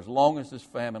for as long as this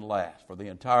famine lasts, for the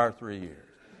entire 3 years."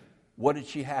 What did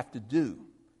she have to do?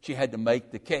 She had to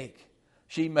make the cake.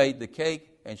 She made the cake,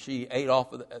 and she ate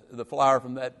off of the flour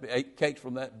from ate cakes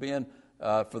from that bin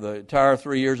for the entire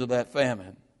 3 years of that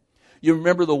famine. You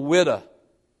remember the widow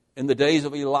in the days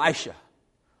of Elisha,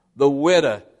 the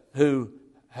widow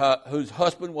whose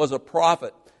husband was a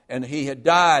prophet, and he had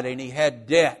died, and he had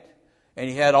debt, and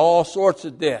he had all sorts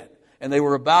of debt, and they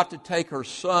were about to take her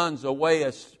sons away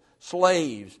as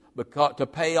slaves to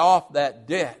pay off that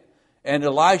debt. And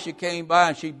Elisha came by,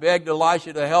 and she begged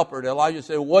Elisha to help her. And Elijah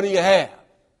said, "What do you have?"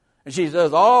 And she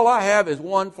says, "All I have is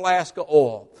 1 flask of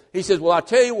oil." He says, "Well, I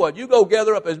tell you what, you go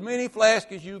gather up as many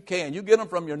flasks as you can. You get them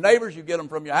from your neighbors, you get them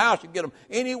from your house, you get them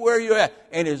anywhere you're at.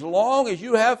 And as long as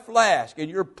you have flasks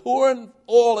and you're pouring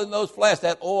oil in those flasks,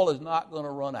 that oil is not going to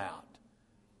run out."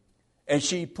 And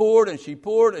she poured and she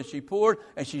poured and she poured,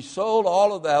 and she sold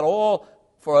all of that oil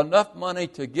for enough money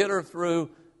to get her through,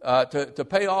 to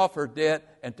pay off her debt,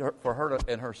 and for her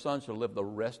and her sons to live the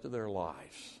rest of their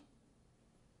lives.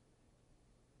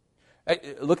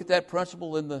 Hey, look at that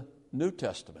principle in the New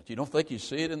Testament. You don't think you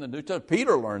see it in the New Testament?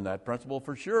 Peter learned that principle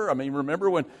for sure. I mean, remember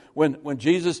when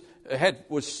Jesus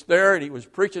was there and he was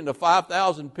preaching to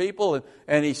 5,000 people,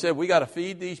 and he said, "We got to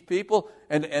feed these people,"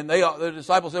 and the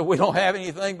disciples said, "We don't have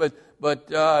anything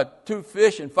but 2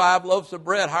 fish and 5 loaves of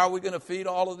bread. How are we going to feed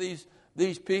all of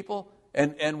these people?"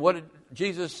 And what did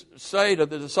Jesus say to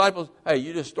the disciples? "Hey,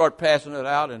 you just start passing it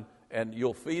out, and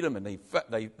you'll feed them." And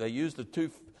they used the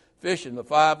 2 fish and the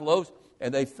 5 loaves,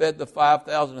 and they fed the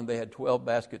 5,000, and they had 12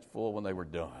 baskets full when they were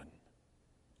done.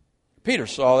 Peter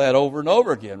saw that over and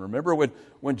over again. Remember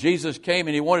when Jesus came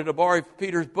and he wanted to borrow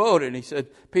Peter's boat, and he said,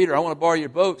 "Peter, I want to borrow your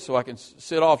boat so I can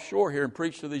sit offshore here and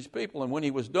preach to these people." And when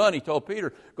he was done, he told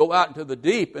Peter, "Go out into the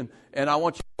deep, and I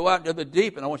want you to go out into the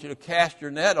deep, and I want you to cast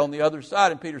your net on the other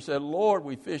side." And Peter said, "Lord,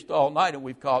 we fished all night and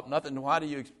we've caught nothing. How do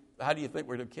you think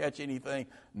we're going to catch anything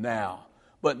now?"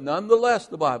 But nonetheless,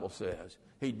 the Bible says,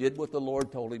 he did what the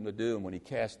Lord told him to do, and when he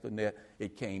cast the net,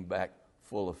 it came back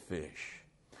full of fish.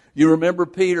 You remember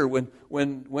Peter when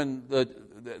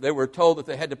they were told that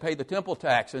they had to pay the temple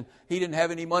tax, and he didn't have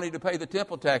any money to pay the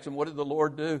temple tax. And what did the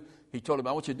Lord do? He told him,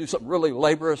 "I want you to do something really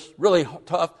laborious, really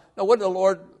tough." Now, what did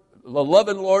the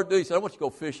loving Lord do? He said, "I want you to go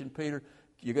fishing, Peter.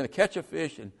 You're going to catch a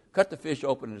fish and cut the fish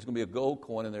open, and there's going to be a gold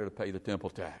coin in there to pay the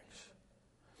temple tax."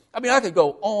 I mean, I could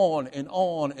go on and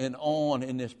on and on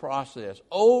in this process.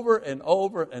 Over and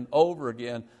over and over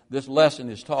again, this lesson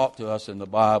is taught to us in the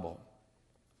Bible.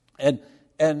 And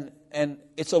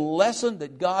it's a lesson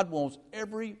that God wants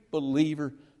every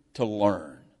believer to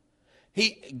learn.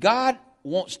 God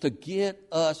wants to get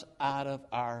us out of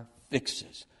our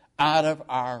fixes, out of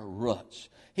our ruts.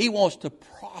 He wants to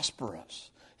prosper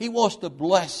us. He wants to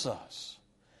bless us.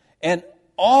 And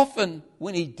often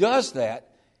when He does that,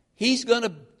 He's going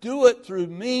to do it through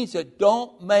means that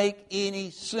don't make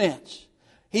any sense.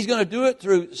 He's going to do it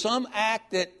through some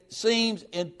act that seems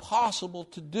impossible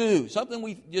to do, something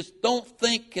we just don't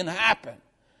think can happen.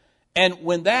 And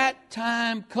when that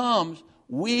time comes,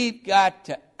 we've got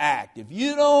to act. If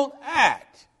you don't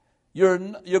act, you're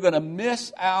going to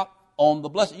miss out on the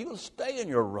blessing. You're going to stay in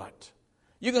your rut.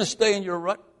 You're going to stay in your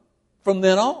rut from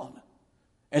then on.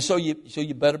 And so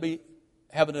you better be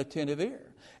having an attentive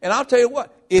ear. And I'll tell you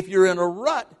what, if you're in a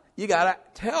rut, you got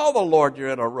to tell the Lord you're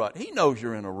in a rut. He knows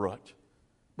you're in a rut.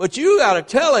 But you got to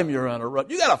tell Him you're in a rut.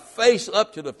 You got to face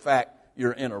up to the fact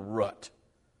you're in a rut.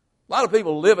 A lot of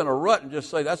people live in a rut and just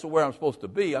say, that's where I'm supposed to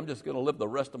be. I'm just going to live the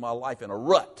rest of my life in a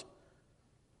rut.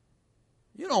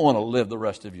 You don't want to live the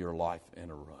rest of your life in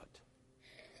a rut.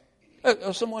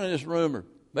 Someone in this room, or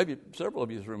maybe several of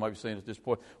you in this room might be saying at this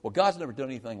point, well, God's never done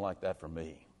anything like that for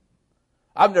me.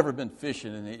 I've never been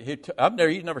fishing, and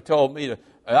He's never told me to,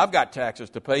 I've got taxes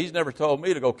to pay. He's never told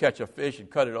me to go catch a fish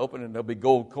and cut it open and there'll be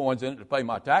gold coins in it to pay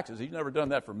my taxes. He's never done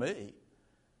that for me.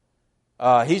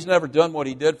 He's never done what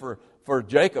He did for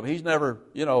Jacob. He's never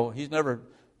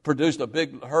produced a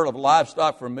big herd of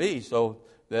livestock for me so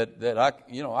that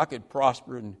I could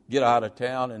prosper and get out of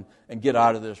town and get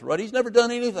out of this rut. He's never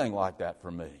done anything like that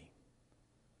for me.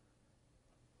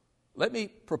 Let me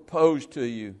propose to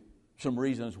you some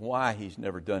reasons why He's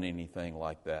never done anything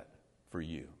like that for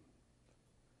you.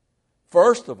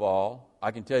 First of all,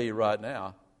 I can tell you right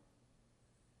now,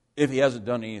 if He hasn't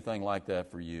done anything like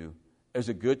that for you, there's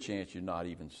a good chance you're not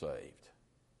even saved.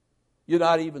 You're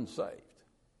not even saved.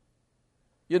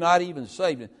 You're not even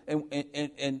saved.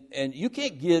 And you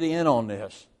can't get in on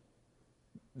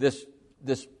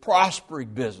this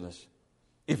prospering business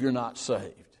if you're not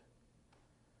saved.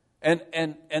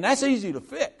 And that's easy to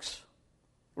fix.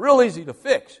 Real easy to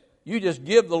fix. You just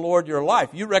give the Lord your life.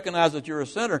 You recognize that you're a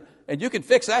sinner, and you can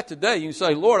fix that today. You can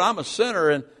say, Lord, I'm a sinner,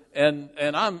 and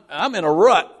I'm in a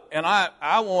rut, and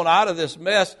I want out of this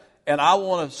mess, and I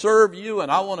want to serve you,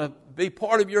 and I want to be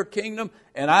part of your kingdom,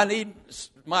 and I need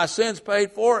my sins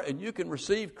paid for, and you can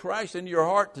receive Christ into your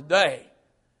heart today.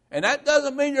 And that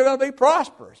doesn't mean you're going to be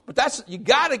prosperous, but you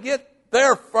got to get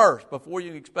there first before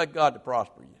you expect God to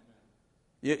prosper you.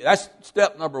 That's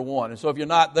step number one. And so if you're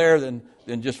not there, then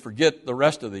just forget the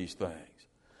rest of these things.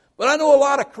 But I know a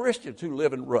lot of Christians who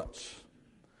live in ruts,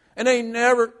 and they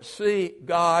never see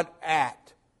God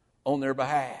act on their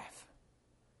behalf.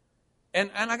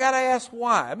 And I got to ask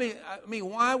why. I mean,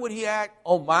 why would He act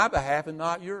on my behalf and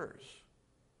not yours?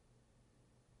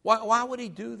 Why would He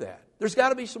do that? There's got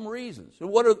to be some reasons. And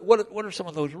what are some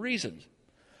of those reasons?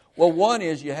 Well, one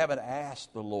is you haven't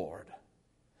asked the Lord.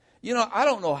 You know, I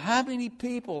don't know how many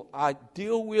people I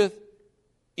deal with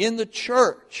in the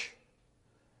church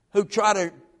who try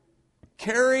to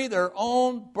carry their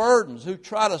own burdens, who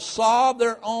try to solve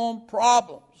their own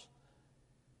problems.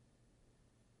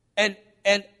 And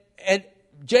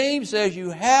James says you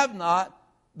have not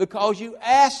because you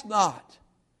ask not.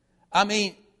 I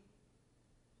mean,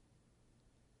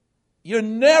 you're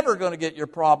never going to get your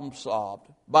problem solved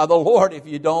by the Lord if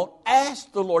you don't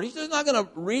ask the Lord. He's just not going to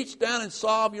reach down and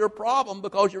solve your problem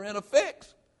because you're in a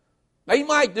fix. Now, He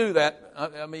might do that.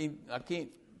 I mean, I can't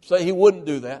say He wouldn't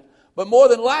do that. But more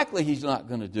than likely, He's not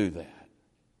going to do that.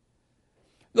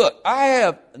 Look, I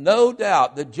have no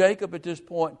doubt that Jacob at this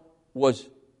point was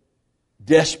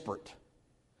desperate.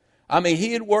 I mean,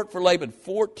 he had worked for Laban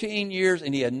 14 years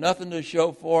and he had nothing to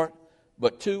show for it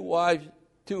but 2 wives,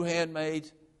 2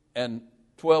 handmaids, and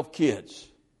 12 kids.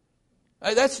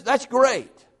 Hey, that's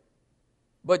great.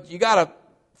 But you got to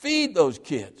feed those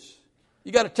kids.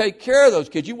 You got to take care of those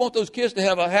kids. You want those kids to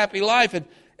have a happy life, and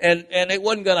it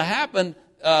wasn't going to happen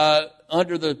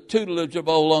under the tutelage of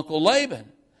old Uncle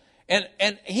Laban.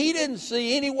 And he didn't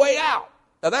see any way out.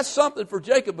 Now, that's something for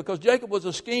Jacob because Jacob was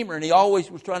a schemer and he always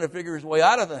was trying to figure his way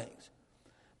out of things.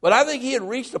 But I think he had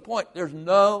reached a point, there's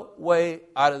no way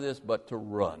out of this but to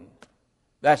run.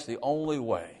 That's the only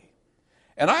way.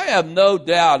 And I have no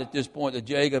doubt at this point that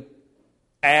Jacob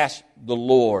asked the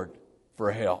Lord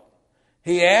for help.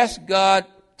 He asked God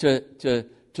to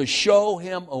show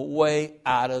him a way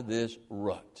out of this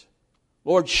rut.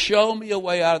 Lord, show me a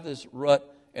way out of this rut.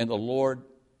 And the Lord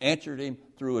answered him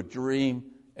through a dream.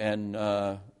 And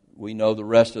we know the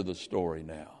rest of the story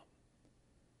now.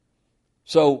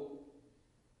 So,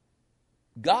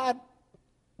 God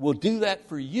will do that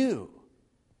for you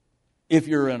if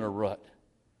you're in a rut.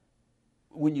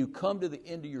 When you come to the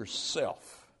end of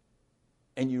yourself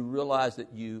and you realize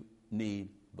that you need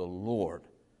the Lord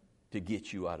to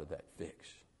get you out of that fix.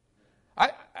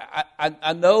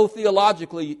 I know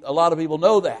theologically a lot of people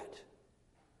know that.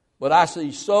 But I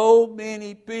see so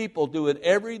many people doing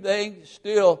everything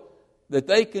still that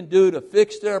they can do to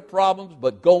fix their problems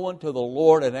but going to the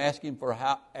Lord and asking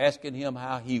Him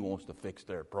how He wants to fix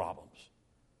their problems.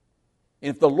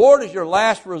 If the Lord is your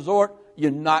last resort, you're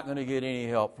not going to get any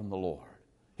help from the Lord.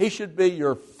 He should be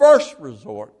your first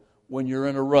resort when you're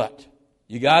in a rut.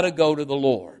 You got to go to the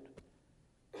Lord.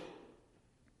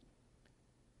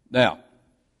 Now,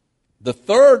 the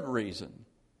third reason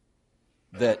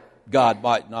that God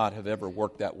might not have ever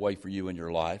worked that way for you in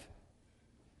your life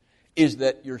is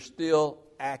that you're still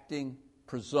acting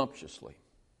presumptuously.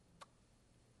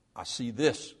 I see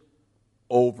this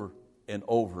over and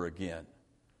over again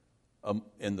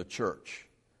in the church.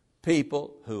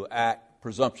 People who act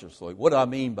presumptuously. What do I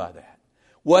mean by that?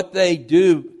 What they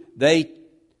do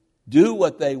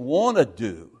what they want to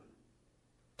do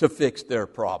to fix their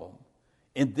problem.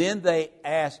 And then they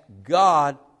ask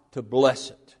God to bless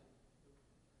it.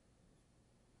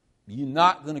 You're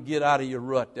not going to get out of your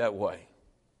rut that way.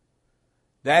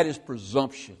 That is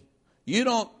presumption. You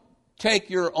don't take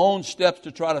your own steps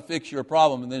to try to fix your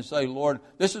problem and then say, Lord,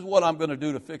 this is what I'm going to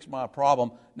do to fix my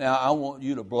problem. Now I want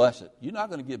you to bless it. You're not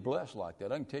going to get blessed like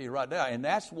that. I can tell you right now. And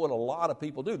that's what a lot of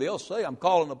people do. They'll say, I'm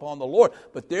calling upon the Lord,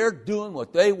 but they're doing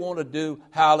what they want to do,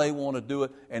 how they want to do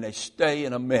it, and they stay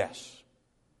in a mess.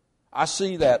 I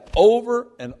see that over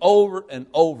and over and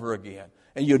over again.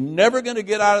 And you're never going to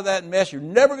get out of that mess. You're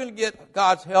never going to get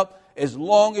God's help as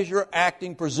long as you're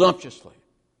acting presumptuously.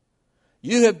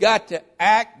 You have got to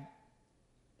act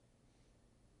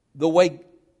the way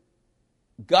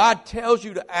God tells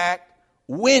you to act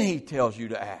when He tells you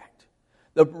to act.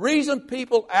 The reason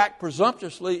people act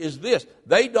presumptuously is this.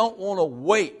 They don't want to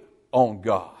wait on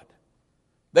God.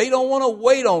 They don't want to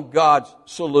wait on God's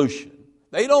solution.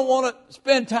 They don't want to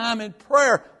spend time in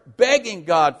prayer begging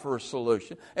God for a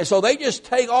solution. And so they just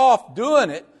take off doing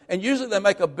it, and usually they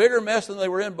make a bigger mess than they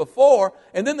were in before,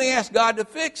 and then they ask God to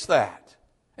fix that.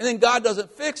 And then God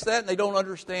doesn't fix that, and they don't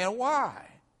understand why.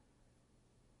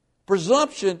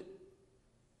 Presumption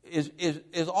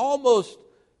is almost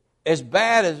as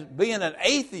bad as being an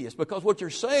atheist, because what you're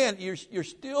saying, you're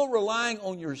still relying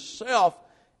on yourself,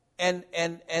 and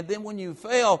then when you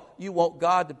fail, you want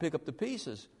God to pick up the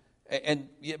pieces. And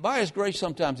by His grace,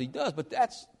 sometimes He does, but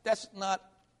that's not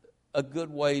a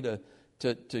good way to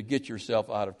get yourself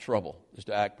out of trouble, is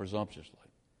to act presumptuously.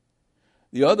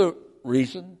 The other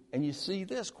reason, and you see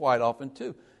this quite often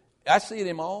too, I see it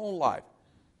in my own life,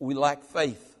 we lack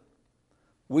faith.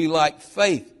 We lack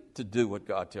faith to do what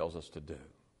God tells us to do.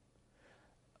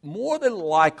 More than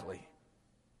likely,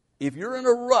 if you're in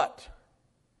a rut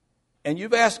and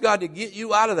you've asked God to get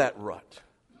you out of that rut,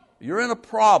 you're in a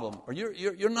problem, or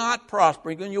you're not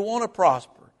prospering and you want to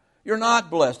prosper, you're not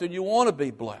blessed and you want to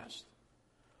be blessed,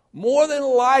 more than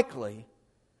likely,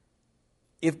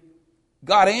 if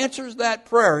God answers that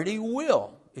prayer, and He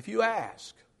will if you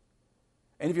ask,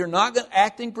 and if you're not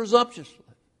acting presumptuously,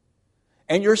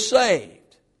 and you're saved,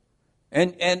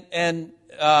 and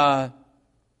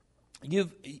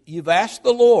you've asked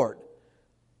the Lord,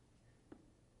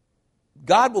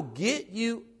 God will get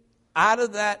you out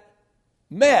of that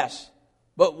mess.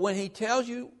 But when He tells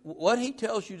you, what He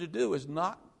tells you to do is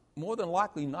not, more than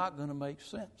likely, not going to make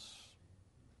sense.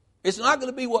 It's not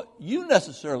going to be what you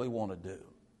necessarily want to do.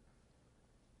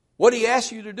 What He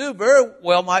asks you to do very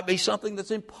well might be something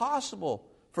that's impossible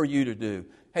for you to do.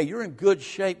 Hey, you're in good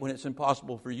shape when it's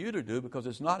impossible for you to do, because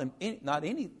there's not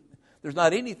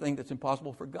anything that's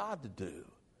impossible for God to do.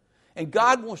 And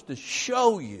God wants to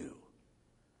show you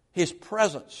His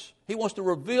presence. He wants to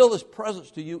reveal His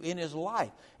presence to you in His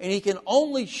life. And He can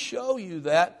only show you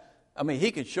that. I mean,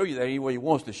 He can show you that any way He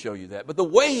wants to show you that. But the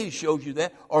way He shows you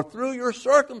that are through your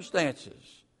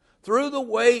circumstances, through the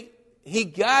way He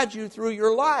guides you through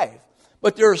your life.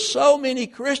 But there are so many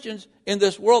Christians in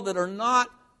this world that are not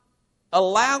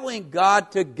allowing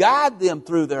God to guide them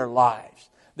through their lives.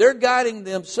 They're guiding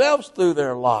themselves through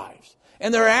their lives.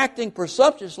 And they're acting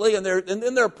presumptuously, and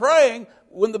then they're praying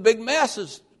when the big mess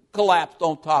has collapsed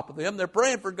on top of them. They're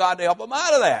praying for God to help them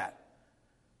out of that.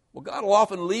 Well, God will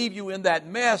often leave you in that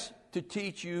mess to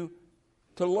teach you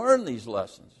to learn these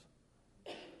lessons,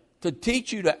 to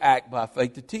teach you to act by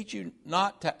faith, to teach you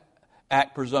not to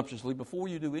act presumptuously before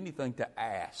you do anything, to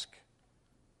ask.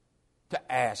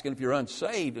 To ask. And if you're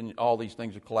unsaved and all these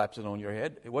things are collapsing on your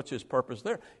head, what's His purpose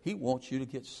there? He wants you to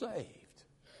get saved.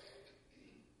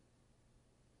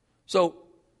 So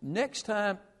next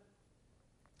time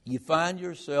you find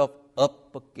yourself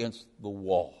up against the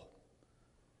wall,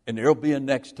 and there'll be a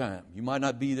next time. You might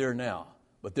not be there now,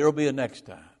 but there'll be a next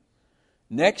time.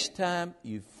 Next time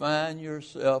you find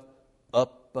yourself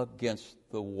up against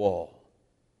the wall,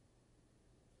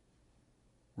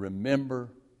 remember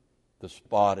the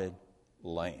spotted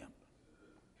lamb.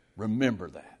 Remember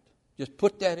that. Just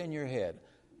put that in your head.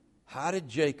 How did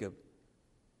Jacob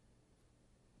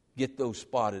get those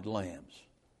spotted lambs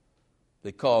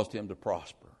that caused him to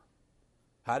prosper?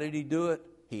 How did he do it?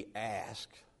 He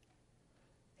asked,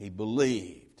 he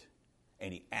believed,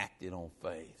 and he acted on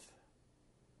faith.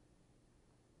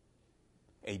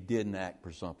 He didn't act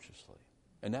presumptuously.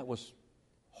 And that was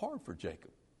hard for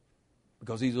Jacob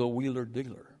because he's a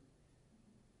wheeler-dealer.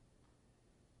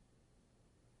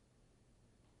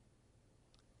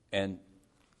 And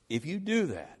if you do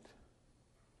that,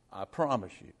 I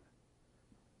promise you,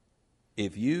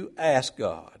 if you ask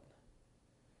God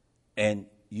and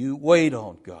you wait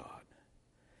on God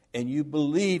and you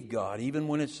believe God even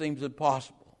when it seems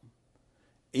impossible,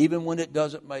 even when it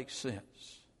doesn't make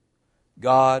sense,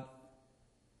 God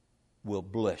will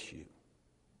bless you.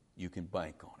 You can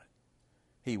bank on it.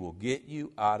 He will get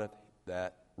you out of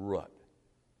that rut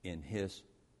in His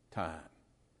time.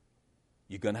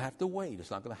 You're going to have to wait.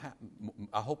 It's not going to happen.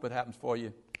 I hope it happens for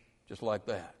you just like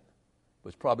that. But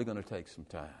it's probably going to take some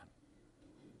time.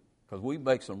 Because we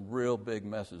make some real big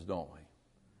messes, don't we?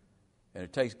 And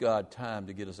it takes God time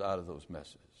to get us out of those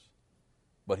messes.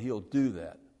 But He'll do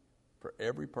that for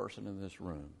every person in this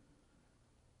room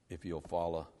if you'll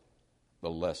follow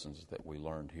the lessons that we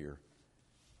learned here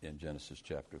in Genesis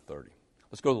chapter 30.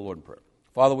 Let's go to the Lord in prayer.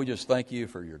 Father, we just thank you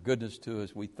for your goodness to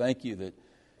us. We thank you that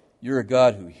you're a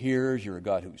God who hears. You're a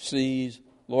God who sees.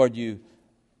 Lord, you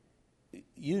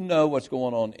know what's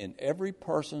going on in every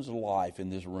person's life in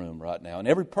this room right now, and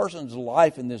every person's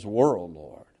life in this world,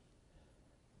 Lord.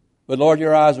 But, Lord,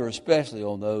 your eyes are especially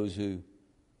on those who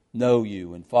know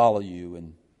you and follow you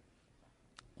and,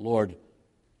 Lord,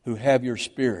 who have your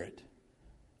Spirit,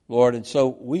 Lord. And so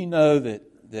we know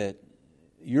that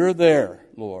you're there,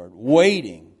 Lord,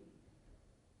 waiting,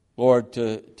 Lord,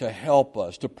 to help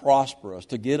us, to prosper us,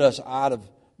 to get us out of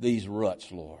these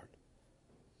ruts, Lord.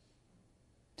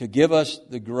 To give us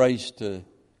the grace to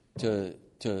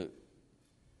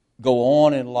go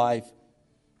on in life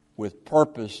with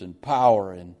purpose and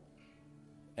power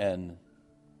and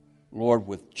Lord,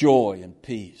 with joy and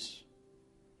peace.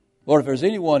 Lord, if there's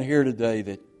anyone here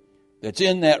today that's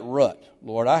in that rut,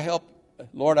 Lord, I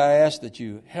ask that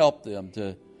you help them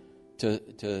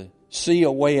to see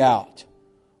a way out.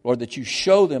 Lord, that you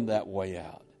show them that way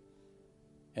out.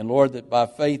 And Lord, that by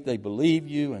faith they believe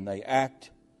you and they act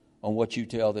on what you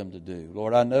tell them to do.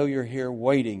 Lord, I know you're here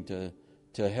waiting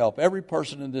to help every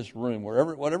person in this room,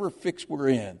 whatever fix we're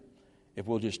in, if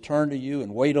we'll just turn to you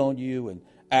and wait on you and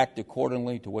act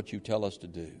accordingly to what you tell us to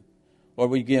do.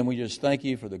 Lord, we just thank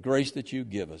you for the grace that you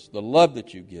give us, the love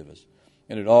that you give us,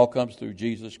 and it all comes through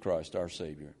Jesus Christ, our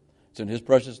Savior. It's in His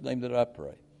precious name that I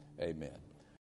pray. Amen.